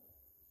doctor,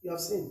 you have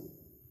sinned.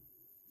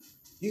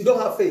 You don't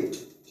have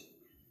faith.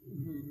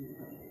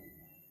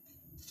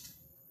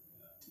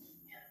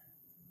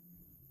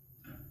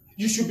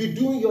 You should be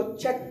doing your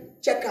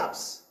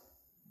checkups.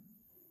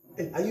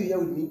 Hey, are you here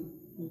with me?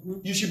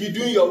 You should be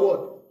doing your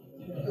what?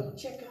 Your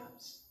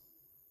checkups.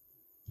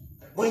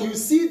 When you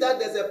see that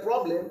there's a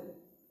problem,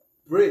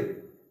 pray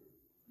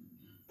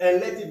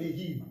and let it be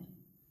healed.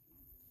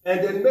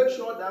 And then make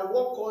sure that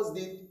what caused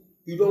it,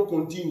 you don't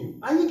continue.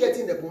 Are you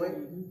getting the point?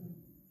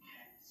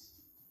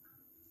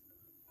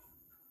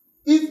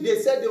 If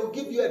they said they will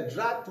give you a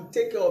drug to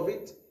take care of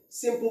it,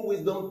 simple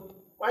wisdom,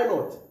 why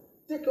not?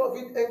 Take care of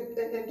it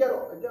and get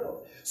off.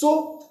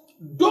 So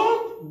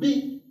don't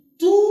be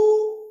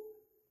too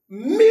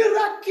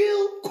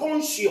miracle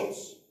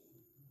conscious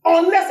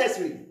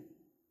unnecessarily.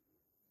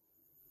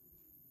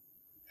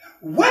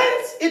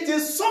 Once it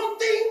is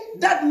something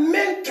that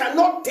men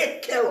cannot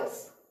take care of,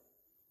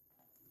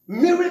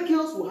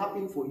 miracles will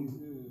happen for you.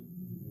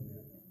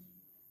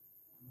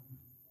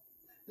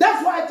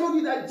 That's why I told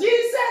you that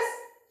Jesus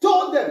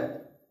told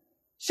them,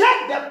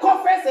 check the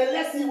coffers and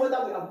let's see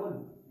whether we have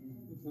money.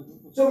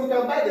 So we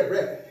can buy the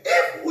bread.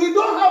 If we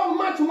don't have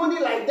much money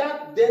like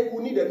that, then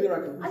we need a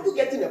miracle. Are you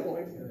getting the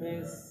point?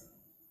 Yes.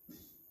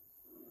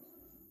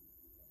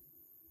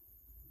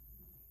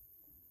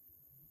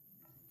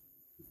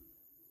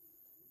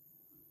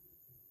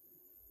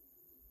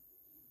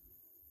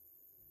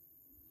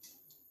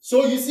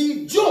 So you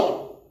see,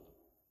 John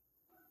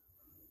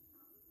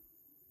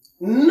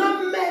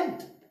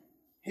numbered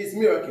his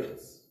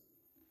miracles.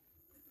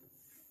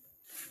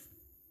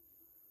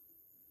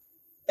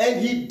 And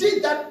he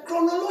did that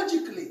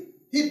chronologically.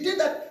 He did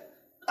that.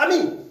 I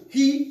mean,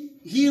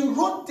 he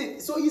wrote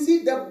it. So you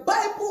see, the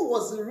Bible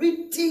was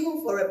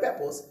written for a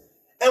purpose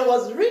and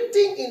was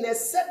written in a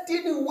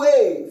certain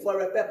way for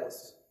a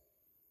purpose.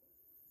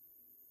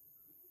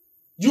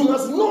 You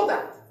must know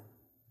that.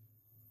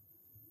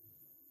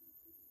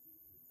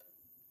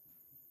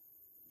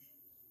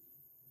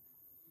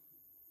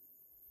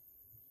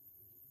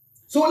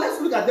 So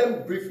let's look at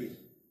them briefly.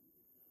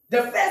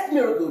 The first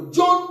miracle,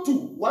 John 2,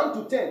 1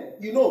 to 10.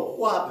 You know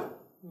what happened?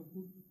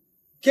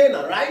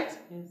 Cana, right?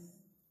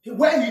 Yes.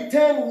 Where he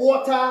turned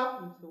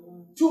water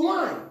to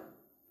wine.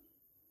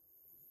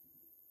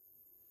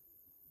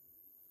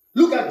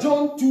 Look at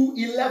John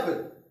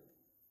 2:11.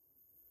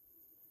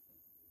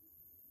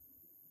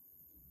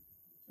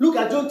 Look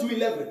at John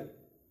 2:11.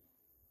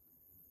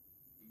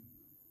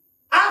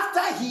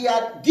 After he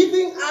had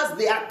given us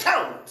the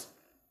account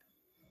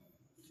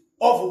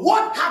of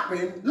what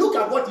happened, look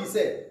at what he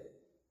said.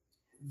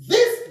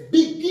 This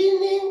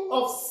beginning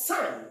of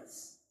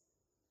signs.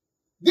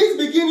 This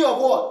beginning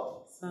of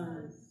what?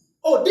 Signs.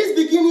 Oh, this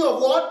beginning of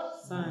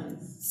what?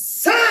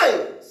 Signs.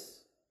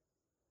 Signs.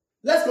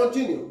 Let's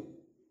continue.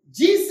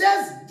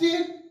 Jesus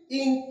did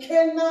in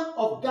Cana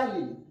of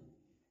Galilee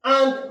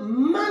and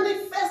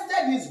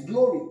manifested his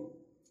glory,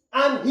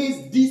 and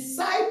his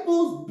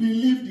disciples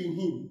believed in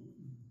him.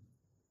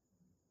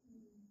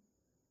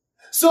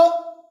 So,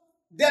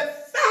 the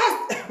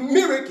first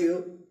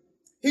miracle,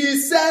 he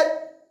said,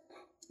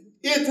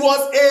 it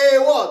was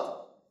a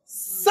what?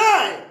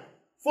 Sign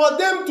for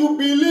them to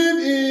believe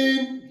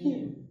in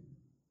him.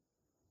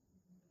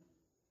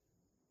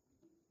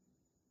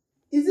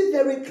 Is it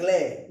very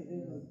clear?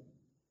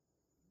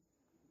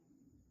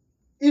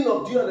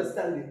 Enoch, do you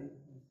understand it?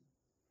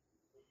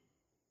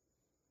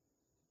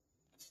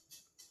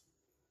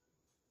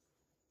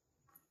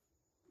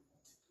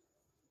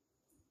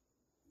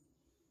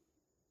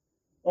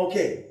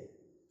 Okay.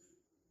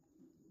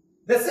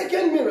 The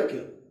second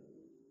miracle,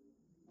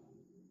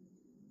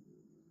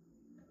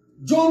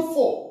 John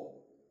 4,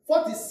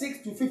 46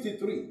 to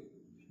 53.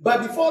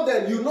 But before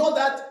then, you know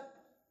that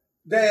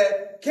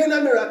the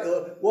Cana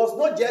miracle was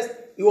not just,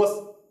 it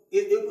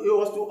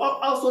was to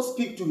also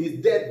speak to his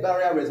death,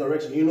 burial,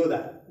 resurrection. You know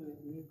that.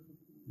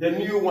 The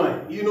new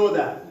wine, you know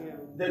that. Yeah.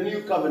 The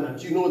new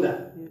covenant, you know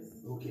that.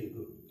 Yes. Okay,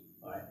 good.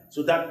 All right.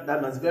 So that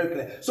must be very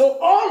clear. So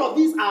all of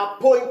these are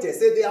pointers.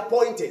 Say they are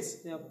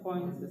pointers. They are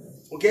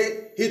pointers.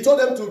 Okay? He told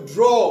them to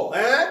draw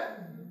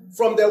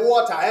from the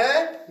water,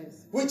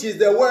 Yes. which is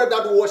the word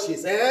that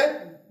washes,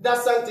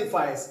 that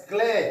sanctifies.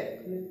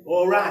 Clear.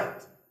 All right.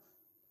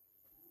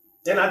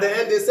 Then at the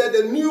end they said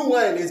the new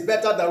wine is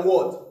better than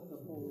what?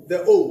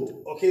 The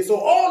old. Okay, so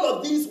all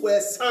of these were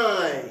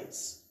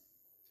signs.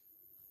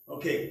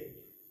 Okay.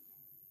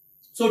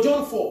 So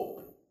John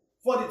 4,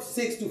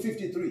 46 to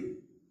 53.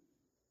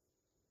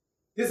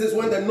 This is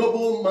when the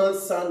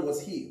nobleman's son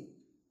was healed.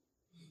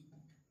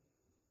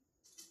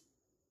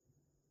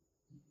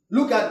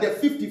 Look at the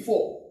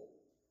 54.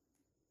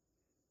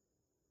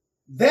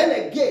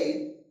 Then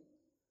again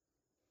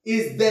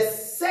is the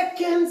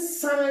second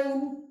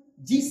sign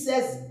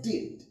Jesus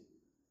did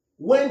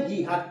when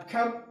he had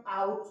come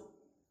out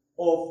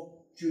of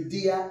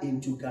Judea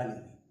into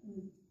Galilee.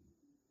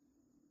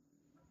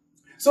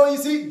 So you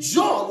see,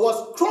 John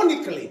was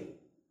chronicling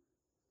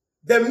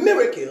the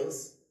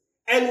miracles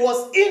and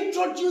was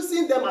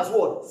introducing them as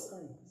what?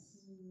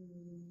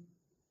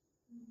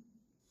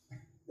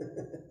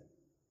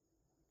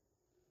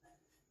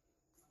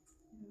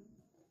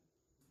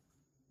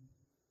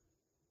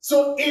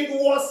 So it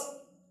was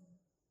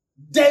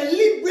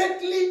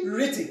deliberately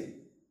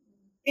written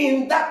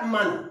in that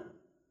manner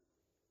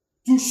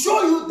to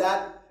show you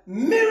that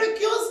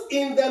miracles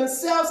in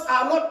themselves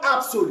are not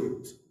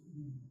absolute.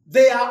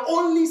 They are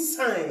only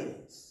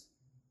signs.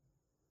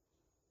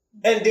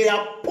 And they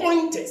are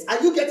pointers.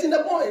 Are you getting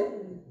the point?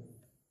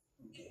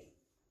 Okay.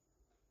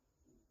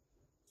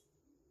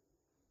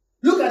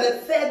 Look at the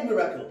third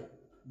miracle.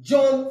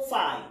 John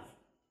 5.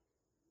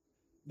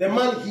 The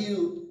man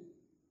healed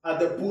at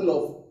the pool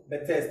of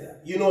Bethesda.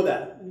 You know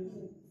that?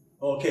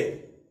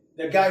 Okay.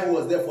 The guy who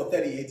was there for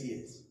 38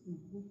 years.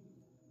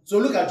 So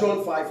look at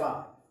John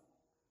 5:5.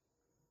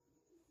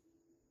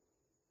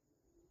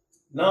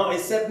 Now a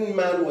certain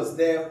man was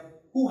there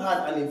who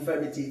had an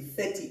infirmity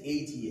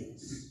 38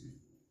 years.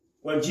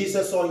 When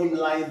Jesus saw him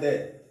lying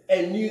there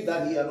and knew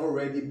that he had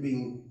already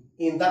been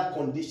in that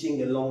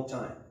condition a long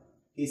time,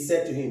 he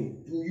said to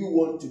him, "Do you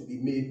want to be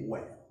made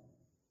well?"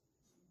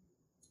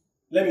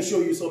 Let me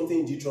show you something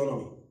in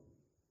Deuteronomy.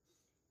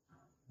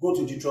 Go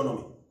to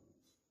Deuteronomy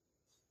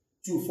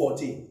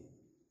 2:14.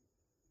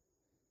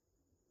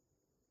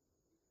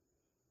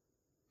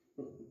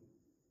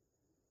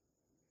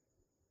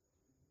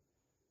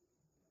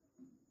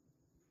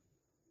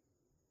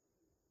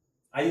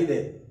 Are you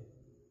there?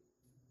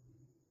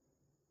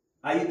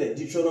 Are you there?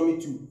 Deuteronomy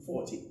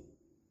 2:14.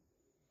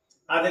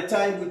 At the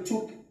time we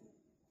took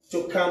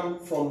to come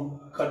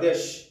from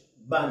Kadesh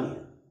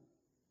Barnea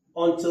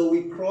until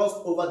we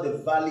crossed over the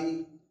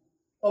valley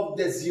of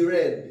the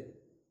Zered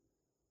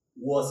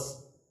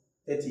was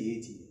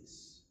 38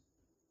 years.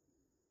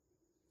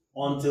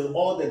 Until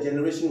all the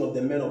generation of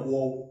the men of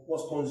war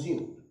was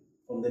consumed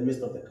from the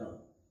midst of the camp,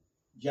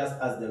 just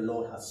as the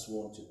Lord has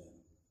sworn to them.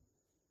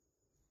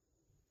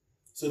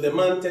 So the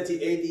man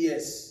 38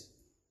 years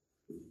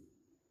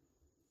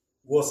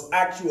was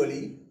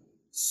actually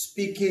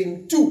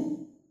speaking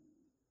to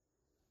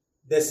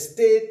the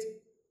state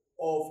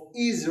of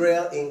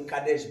Israel in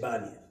Kadesh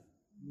Barnea,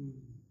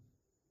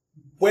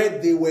 where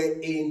they were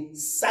in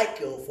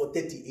cycle for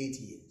 38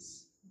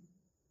 years.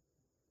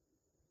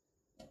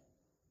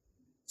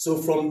 So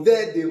from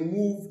there they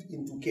moved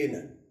into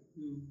Canaan.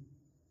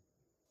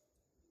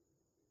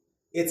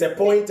 It's a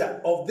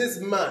pointer of this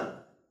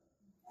man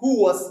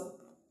who was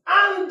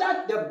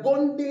under the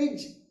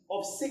bondage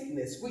of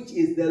sickness, which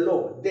is the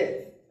law,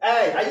 death.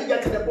 Hey, are you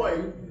getting the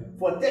point?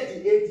 For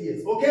 38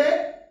 years,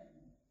 okay?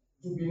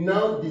 To be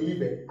now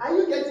delivered. Are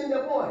you getting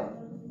the point?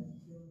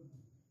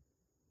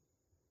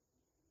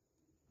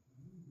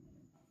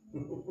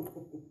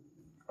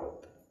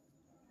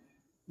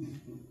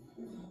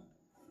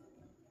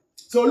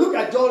 So look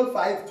at John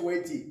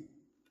 5:20.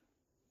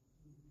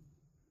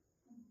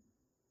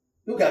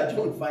 Look at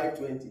John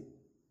 5:20.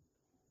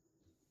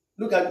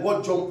 Look at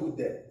what John put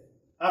there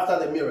after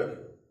the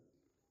miracle.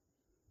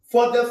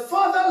 For the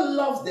Father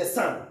loves the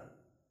Son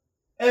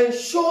and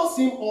shows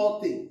him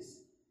all things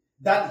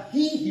that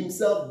he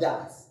himself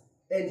does,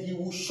 and he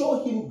will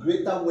show him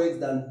greater works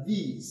than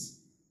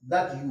these,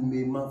 that you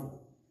may marvel.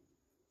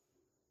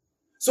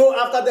 So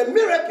after the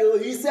miracle,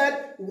 he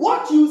said,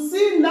 what you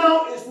see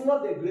now is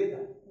not the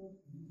greater.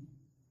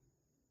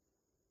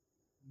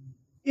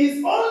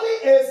 It's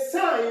only a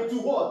sign to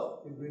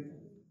what? The greater.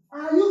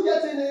 Are you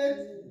getting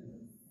it?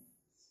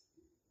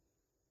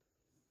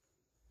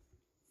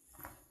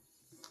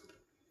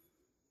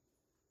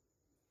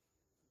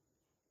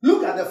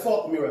 Look at the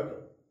fourth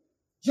miracle.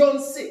 John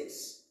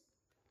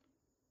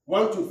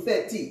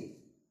 6:1-13.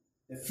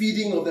 The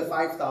feeding of the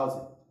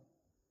 5,000.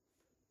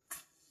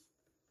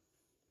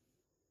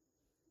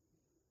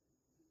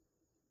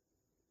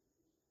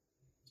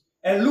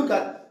 And look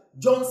at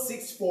John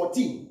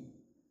 6:14.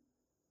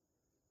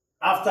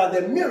 After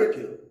the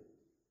miracle,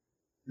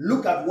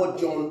 look at what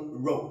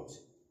John wrote.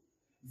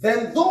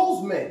 Then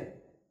those men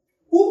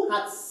who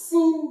had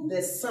seen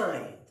the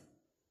sign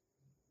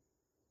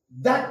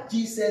that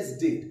Jesus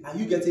did. Are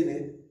you getting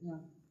it? Yeah.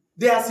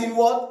 They are seen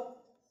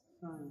what?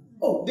 Sign.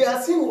 Oh, they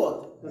are seen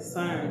what? The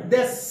sign.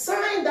 The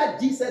sign that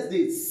Jesus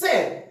did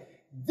said,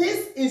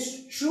 this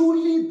is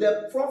truly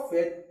the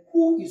prophet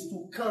who is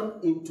to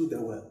come into the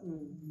world.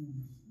 Mm-hmm.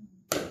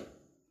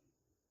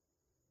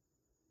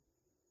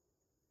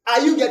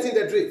 Are you getting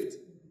the drift?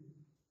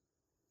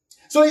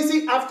 So you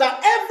see, after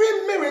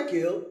every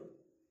miracle,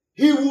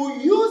 he will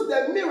use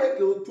the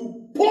miracle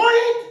to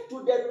point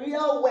to the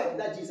real work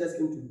that Jesus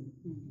came to do.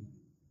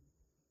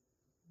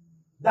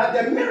 That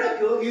the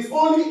miracle is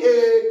only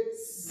a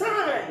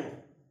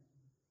sign.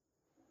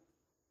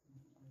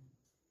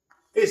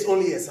 It's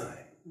only a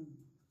sign.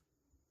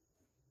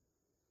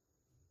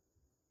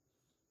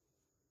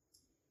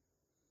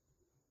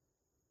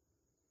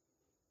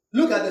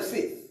 Look at the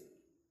fifth.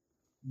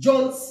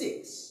 John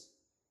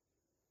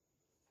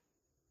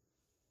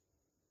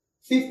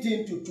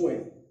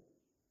 6:15-20.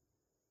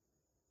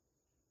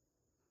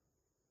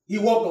 He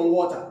walked on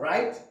water,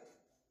 right?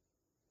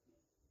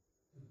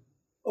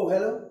 Oh,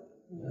 hello?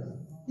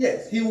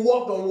 Yes, he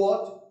walked on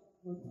what?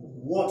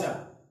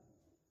 Water.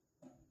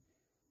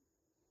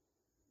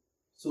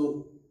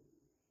 So,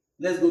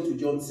 let's go to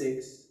John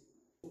 6.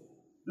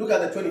 Look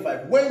at the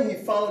 25. When he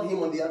found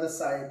him on the other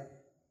side,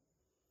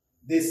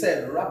 they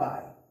said,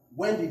 Rabbi,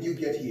 when did you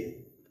get here?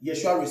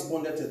 Yeshua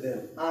responded to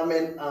them,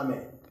 Amen,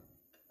 amen.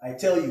 I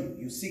tell you,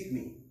 you seek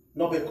me,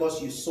 not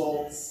because you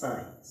saw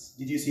signs.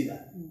 Did you see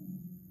that?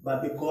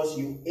 But because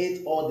you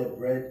ate all the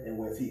bread and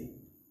were filled.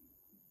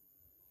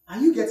 Are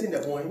you getting the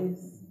point?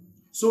 Yes.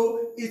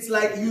 So it's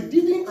like you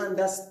didn't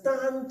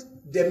understand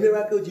the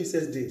miracle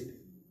Jesus did.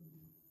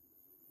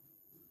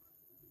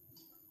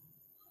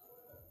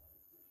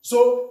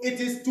 So it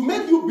is to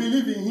make you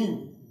believe in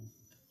him.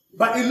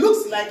 But it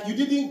looks like you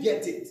didn't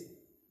get it.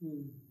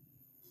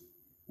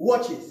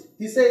 Watch it.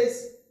 He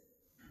says,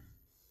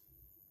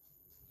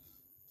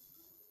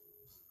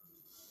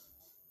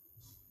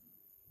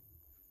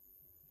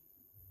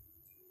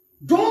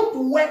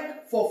 don't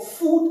work for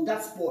food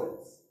that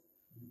spoils,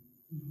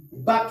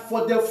 but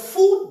for the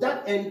food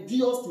that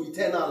endures to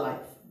eternal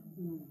life,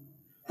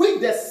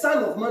 which the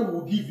Son of Man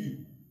will give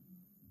you.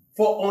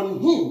 For on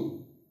him,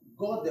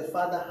 God the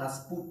Father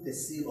has put the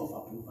seal of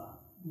approval.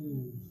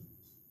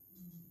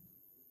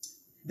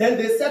 Then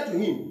they said to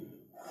him,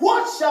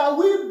 what shall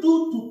we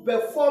do to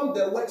perform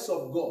the works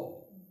of God?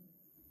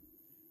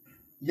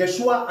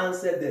 Yeshua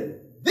answered them,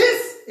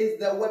 this is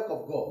the work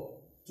of God,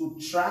 to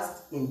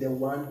trust in the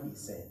one he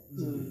sent.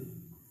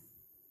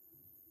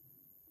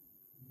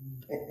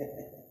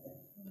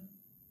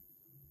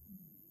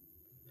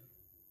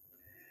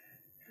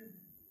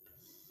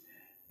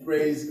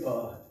 Praise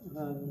God.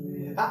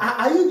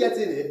 Are you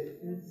getting it?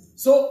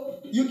 So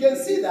you can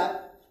see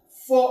that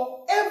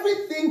for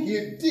everything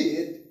he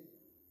did,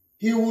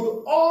 he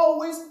would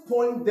always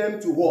point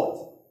them to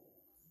what?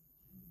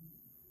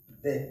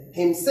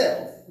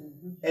 Himself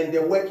and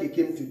the work he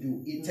came to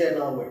do,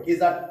 eternal work. Is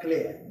that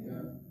clear?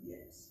 Yeah.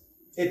 Yes.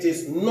 It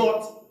is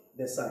not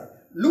the sign.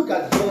 Look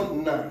at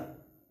John 9.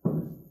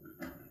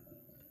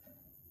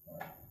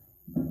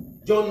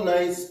 John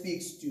 9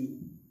 speaks to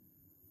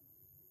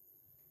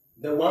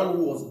the one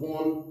who was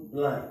born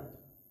blind.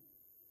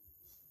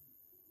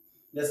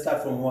 Let's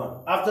start from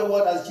 1.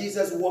 Afterward, as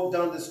Jesus walked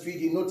down the street,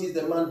 he noticed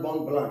the man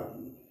born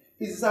blind.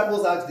 His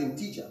disciples asked him,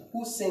 teacher,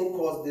 whose sin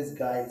caused this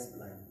guy's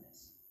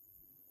blindness?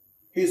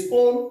 His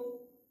own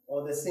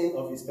or the sin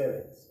of his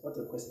parents? What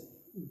a question.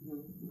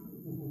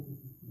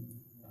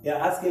 They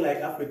are asking like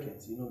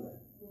Africans, you know that.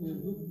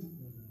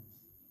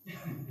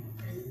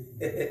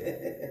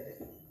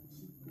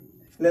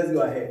 Let's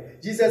go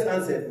ahead. Jesus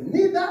answered,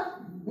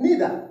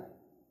 neither.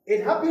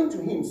 It happened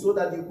to him so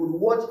that you could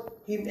watch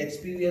him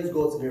experience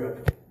God's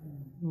miracle.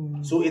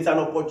 So it's an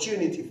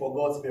opportunity for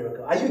God's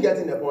miracle. Are you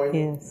getting the point?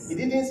 Yes. He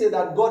didn't say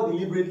that God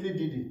deliberately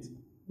did it.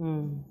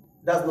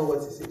 That's not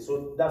what he said.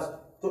 So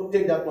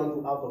take that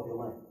one out of your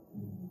mind.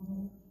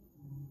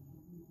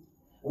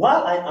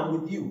 While I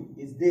am with you,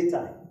 it's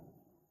daytime,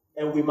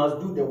 and we must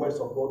do the works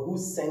of God who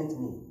sent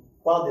me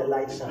while the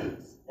light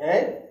shines.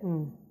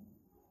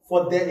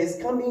 For there is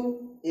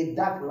coming a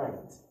dark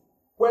night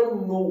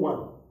when no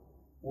one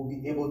will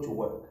be able to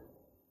work.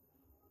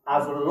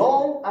 As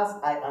long as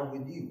I am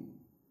with you,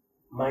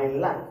 my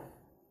life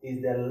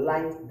is the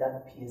light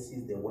that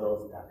pierces the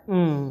world's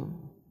darkness.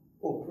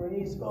 Oh,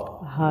 praise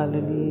God.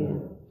 Hallelujah.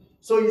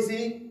 So you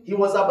see, he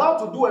was about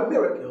to do a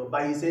miracle,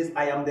 but he says,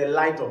 I am the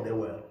light of the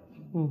world.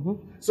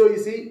 So you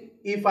see,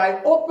 if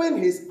I open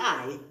his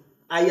eye,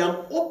 I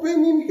am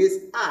opening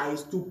his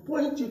eyes to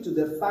point you to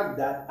the fact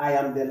that I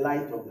am the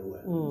light of the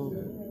world.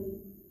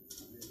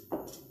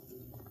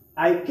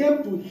 I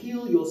came to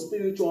heal your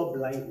spiritual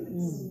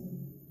blindness.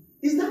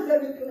 Is that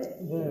very clear?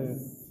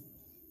 Yes.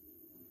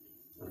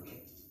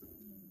 Okay.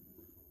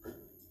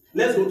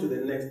 Let's go to the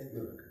next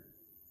miracle.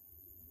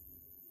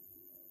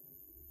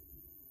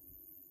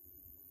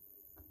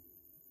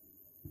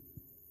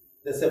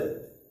 The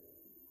 7th.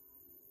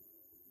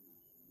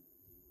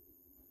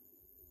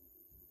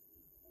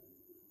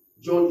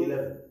 John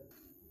 11.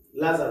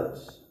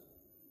 Lazarus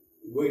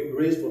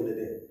raised from the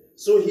dead.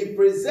 So he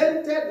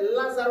presented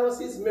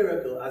Lazarus'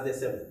 miracle as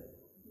the 7th.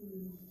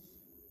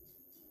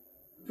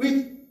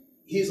 Which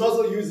he's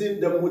also using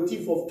the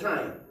motif of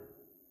time.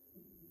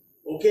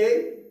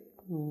 Okay?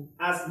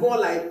 As more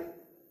like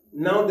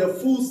now the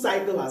full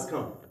cycle has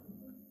come.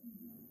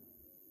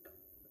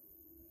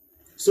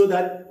 So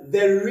that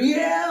the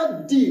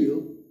real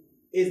deal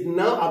is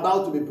now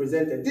about to be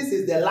presented. This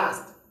is the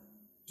last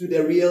to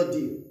the real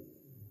deal.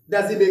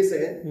 Does it make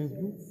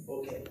sense?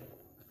 Okay.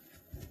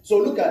 So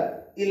look at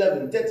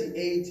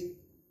 11:38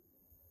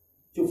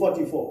 to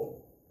 44.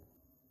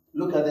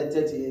 Look at the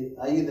 38.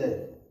 Are you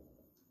there?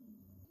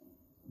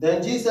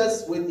 Then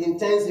Jesus, with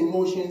intense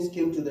emotions,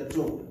 came to the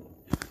tomb.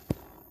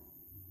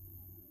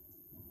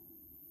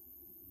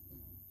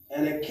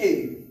 And a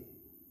cave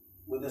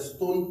with a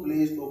stone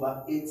placed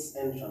over its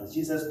entrance.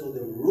 Jesus told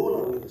them, roll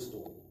away the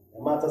stone.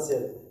 And Martha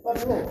said,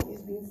 but no,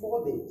 it's been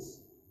 4 days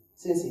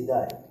since he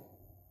died.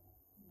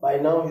 By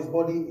now his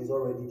body is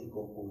already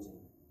decomposing.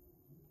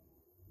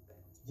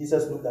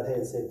 Jesus looked at her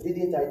and said,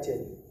 didn't I tell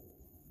you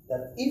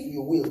that if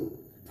you will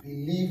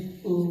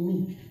believe in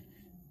me,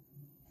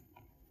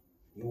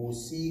 you will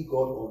see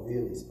God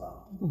unveil his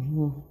power.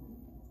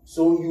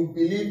 So you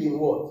believe in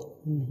what?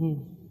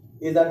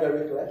 Is that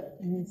very clear?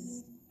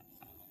 Yes.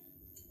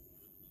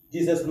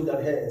 Jesus looked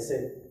at her and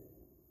said,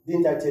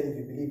 didn't I tell you if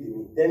you believed in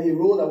me? Then he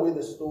rolled away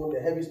the stone, the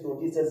heavy stone.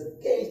 Jesus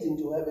gazed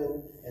into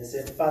heaven and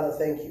said, Father,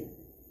 thank you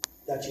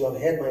that you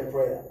have heard my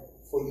prayer,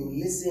 for you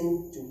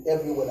listen to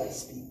every word I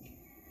speak.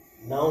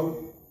 Now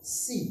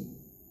see,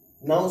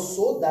 now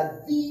so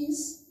that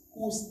these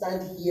who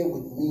stand here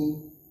with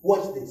me,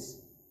 watch this,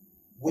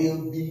 will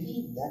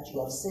believe that you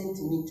have sent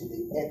me to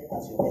the earth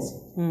as your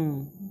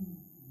messenger.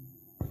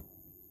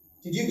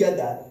 Did you get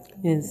that?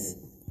 Yes.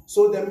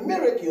 So the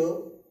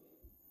miracle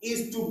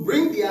is to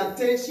bring the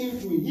attention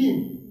to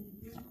him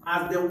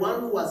as the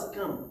one who has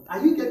come. Are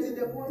you getting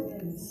the point?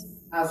 Yes.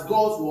 As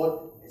God's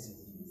word.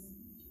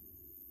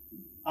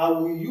 I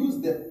will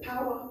use the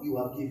power you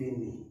have given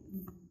me.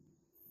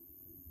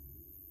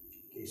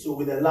 Okay, so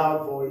with a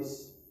loud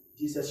voice,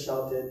 Jesus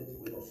shouted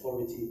with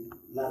authority,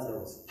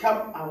 Lazarus,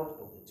 come out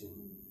of the tomb.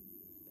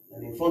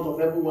 And in front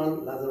of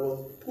everyone,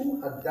 Lazarus, who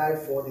had died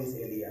 4 days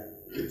earlier,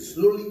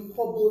 slowly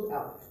hobbled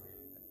out.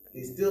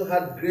 He still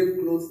had grave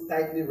clothes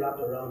tightly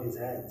wrapped around his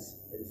hands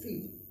and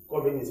feet,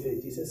 covering his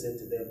face. Jesus said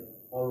to them,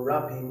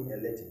 unwrap him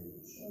and let him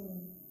loose.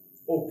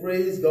 Oh,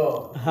 praise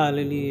God.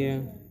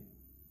 Hallelujah.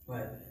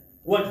 Right.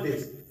 Watch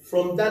this.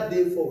 From that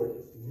day forward,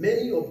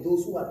 many of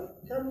those who had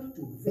come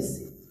to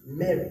visit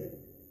Mary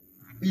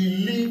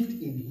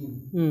believed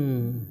in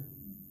him.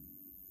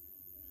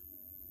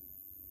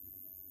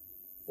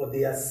 For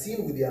they have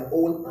seen with their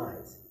own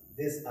eyes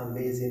this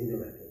amazing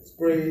miracles.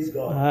 Praise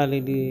God.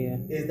 Hallelujah.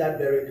 Is that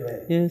very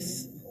clear?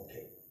 Yes.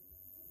 Okay.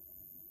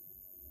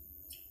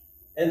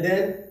 And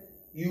then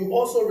you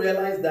also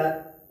realize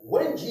that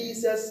when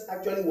Jesus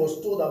actually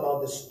was told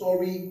about the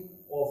story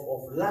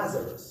of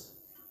Lazarus,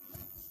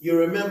 you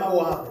remember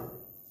what happened?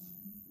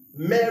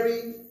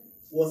 Mary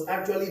was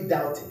actually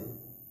doubting,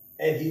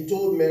 and he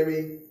told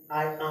Mary,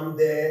 I am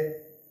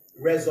the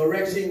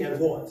resurrection and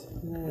what?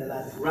 The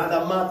life.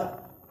 Rather,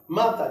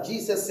 Martha,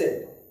 Jesus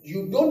said,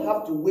 you don't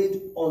have to wait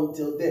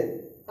until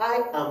then.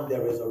 I am the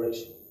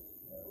resurrection,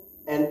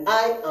 and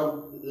I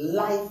am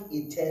life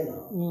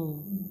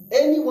eternal.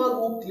 Anyone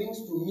who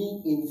clings to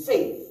me in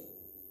faith,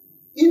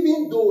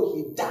 even though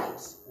he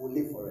dies, will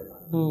live forever.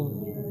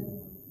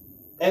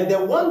 And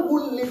the one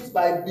who lives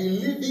by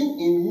believing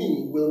in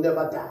me will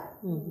never die.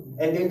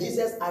 And then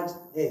Jesus asked,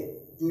 hey,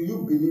 do you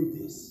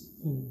believe this?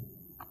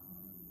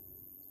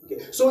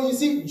 Okay. So you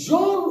see,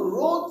 John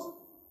wrote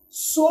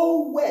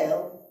so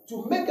well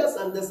to make us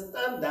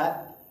understand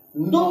that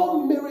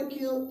no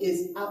miracle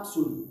is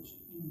absolute.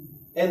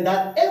 And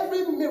that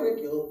every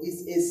miracle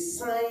is a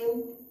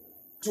sign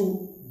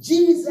to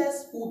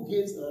Jesus who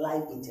gives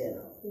life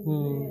eternal.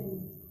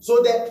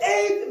 So the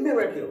 8th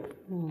miracle,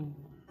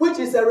 which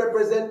is a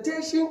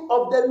representation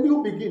of the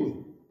new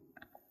beginning,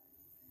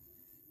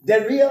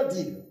 the real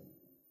deal.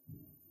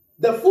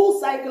 The full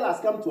cycle has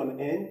come to an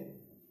end.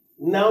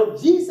 Now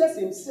Jesus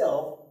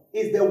himself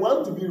is the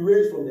one to be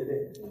raised from the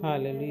dead.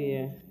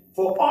 Hallelujah.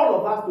 For all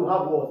of us to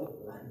have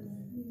what?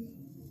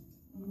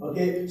 Life.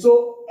 Okay,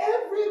 so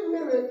every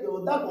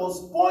miracle that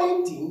was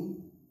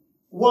pointing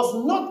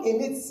was not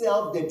in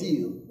itself the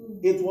deal.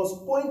 It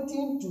was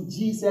pointing to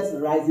Jesus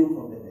rising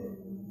from the dead.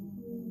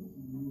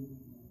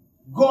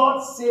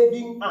 God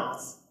saving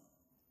us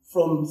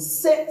from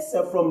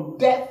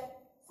death,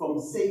 from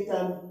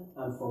Satan,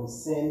 and from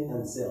sin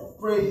and self.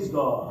 Praise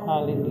God.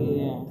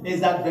 Hallelujah.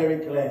 Is that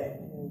very clear?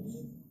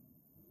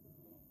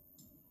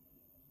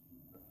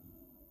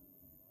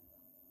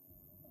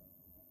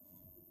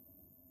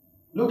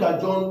 Look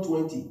at John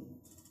 20,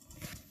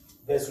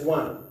 verse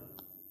 1,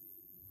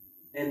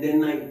 and then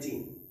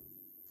 19.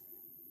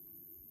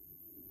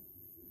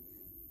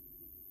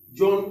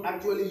 John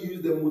actually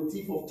used the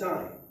motif of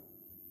time.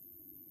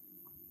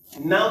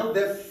 Now,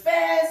 the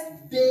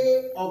first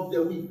day of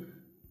the week,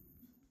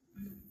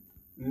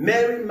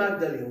 Mary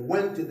Magdalene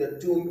went to the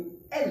tomb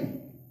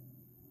early,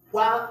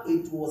 while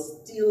it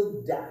was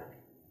still dark,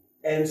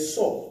 and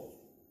saw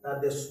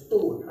that the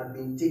stone had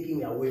been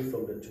taken away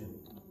from the tomb.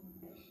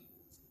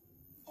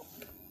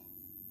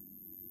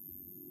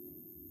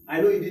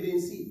 I know you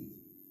didn't see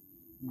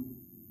it.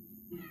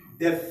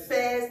 The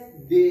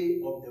first day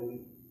of the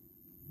week,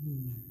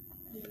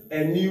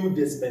 a new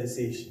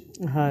dispensation.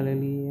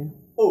 Hallelujah.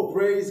 Oh,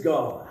 praise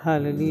God.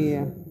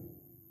 Hallelujah.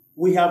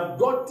 We have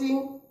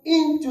gotten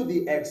into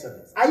the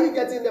Exodus. Are you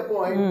getting the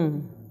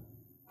point?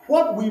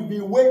 What we've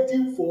been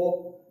waiting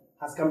for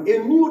has come. A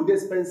new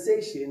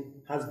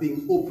dispensation has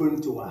been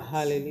opened to us.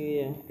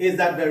 Hallelujah. Is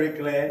that very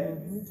clear?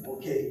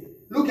 Okay.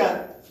 Look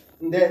at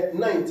the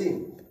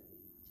 19th.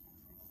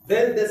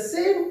 Then the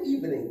same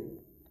evening,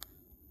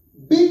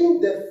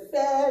 being the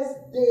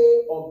first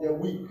day of the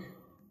week,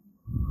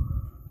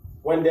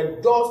 when the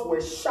doors were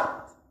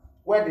shut,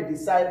 where the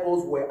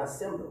disciples were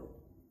assembled,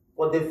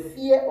 for the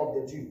fear of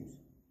the Jews,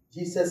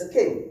 Jesus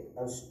came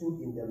and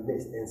stood in the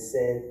midst and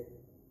said,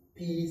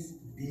 peace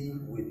be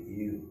with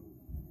you.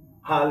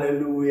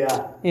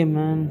 Hallelujah.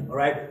 Amen. All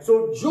right.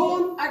 So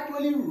John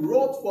actually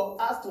wrote for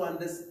us to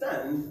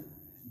understand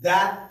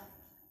that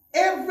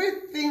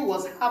everything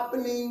was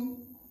happening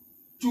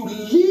to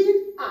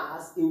lead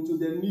us into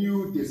the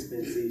new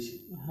dispensation.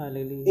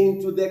 Hallelujah.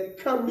 Into the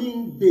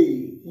coming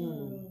day.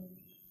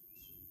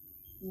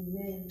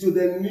 To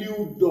the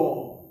new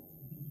dawn.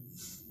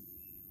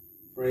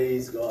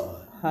 Praise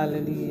God.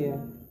 Hallelujah.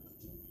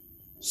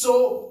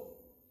 So,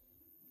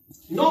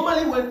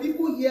 normally when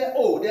people hear,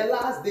 oh, the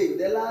last day,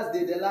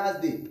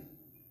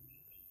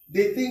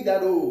 they think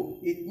that, oh,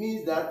 it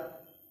means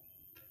that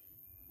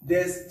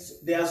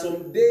there are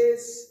some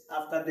days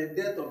after the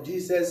death of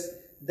Jesus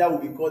that will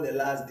be called the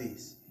last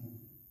days.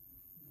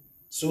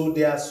 So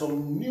there are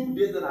some new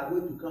days that are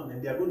going to come,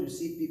 and they are going to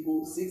see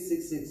people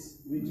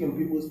 666 written on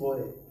people's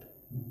forehead.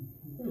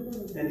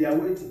 And they are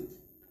waiting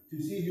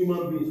to see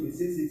human beings with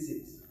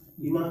 666.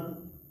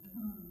 Iman,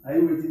 are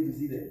you waiting to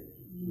see them?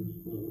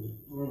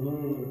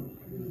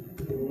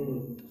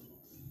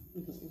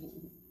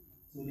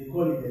 So they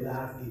call it the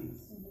last days.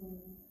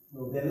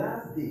 No, the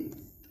last days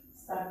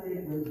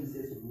started when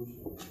Jesus rose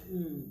from the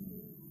dead.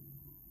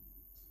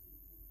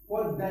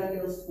 What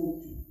Daniel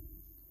spoke to,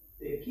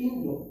 the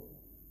kingdom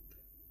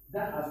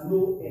that has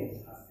no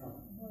end has come.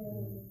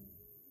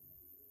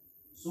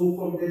 So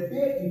from the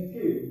day he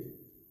came,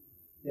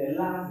 the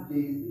last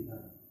days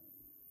began.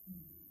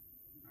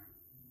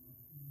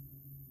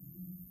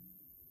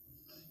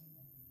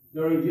 Do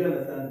you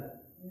understand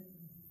that?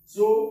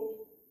 So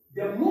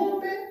the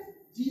moment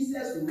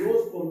Jesus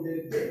rose from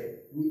the dead,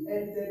 we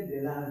entered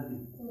the last day.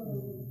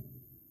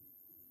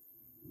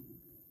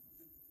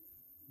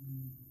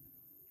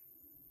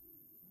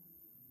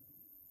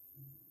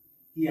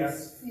 He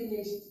has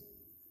finished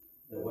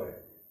the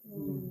work.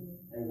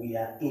 And we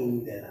are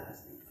in the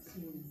last days.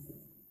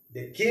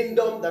 The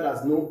kingdom that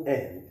has no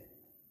end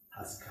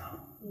has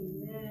come.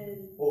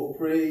 Amen. Oh,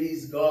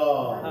 praise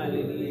God.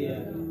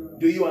 Hallelujah.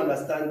 Do you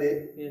understand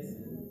it? Yes.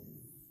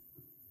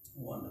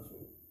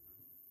 Wonderful.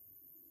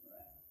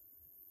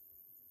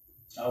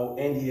 I will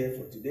end here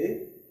for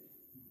today.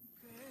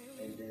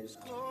 And there's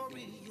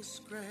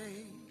glorious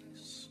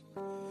grace,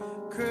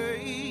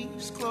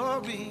 grace,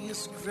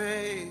 glorious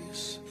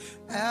grace.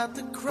 At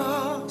the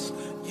cross,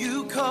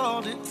 you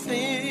called it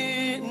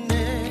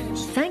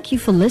finished. Thank you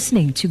for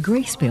listening to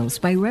Grace Bills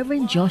by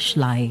Reverend Josh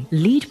Lai,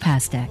 lead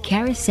pastor,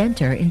 Charis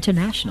Center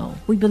International.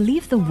 We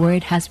believe the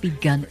word has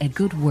begun a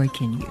good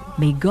work in you.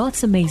 May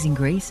God's amazing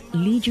grace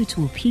lead you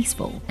to a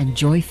peaceful and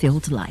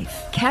joy-filled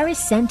life. Charis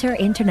Center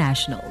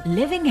International,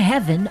 living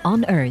heaven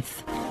on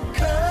earth.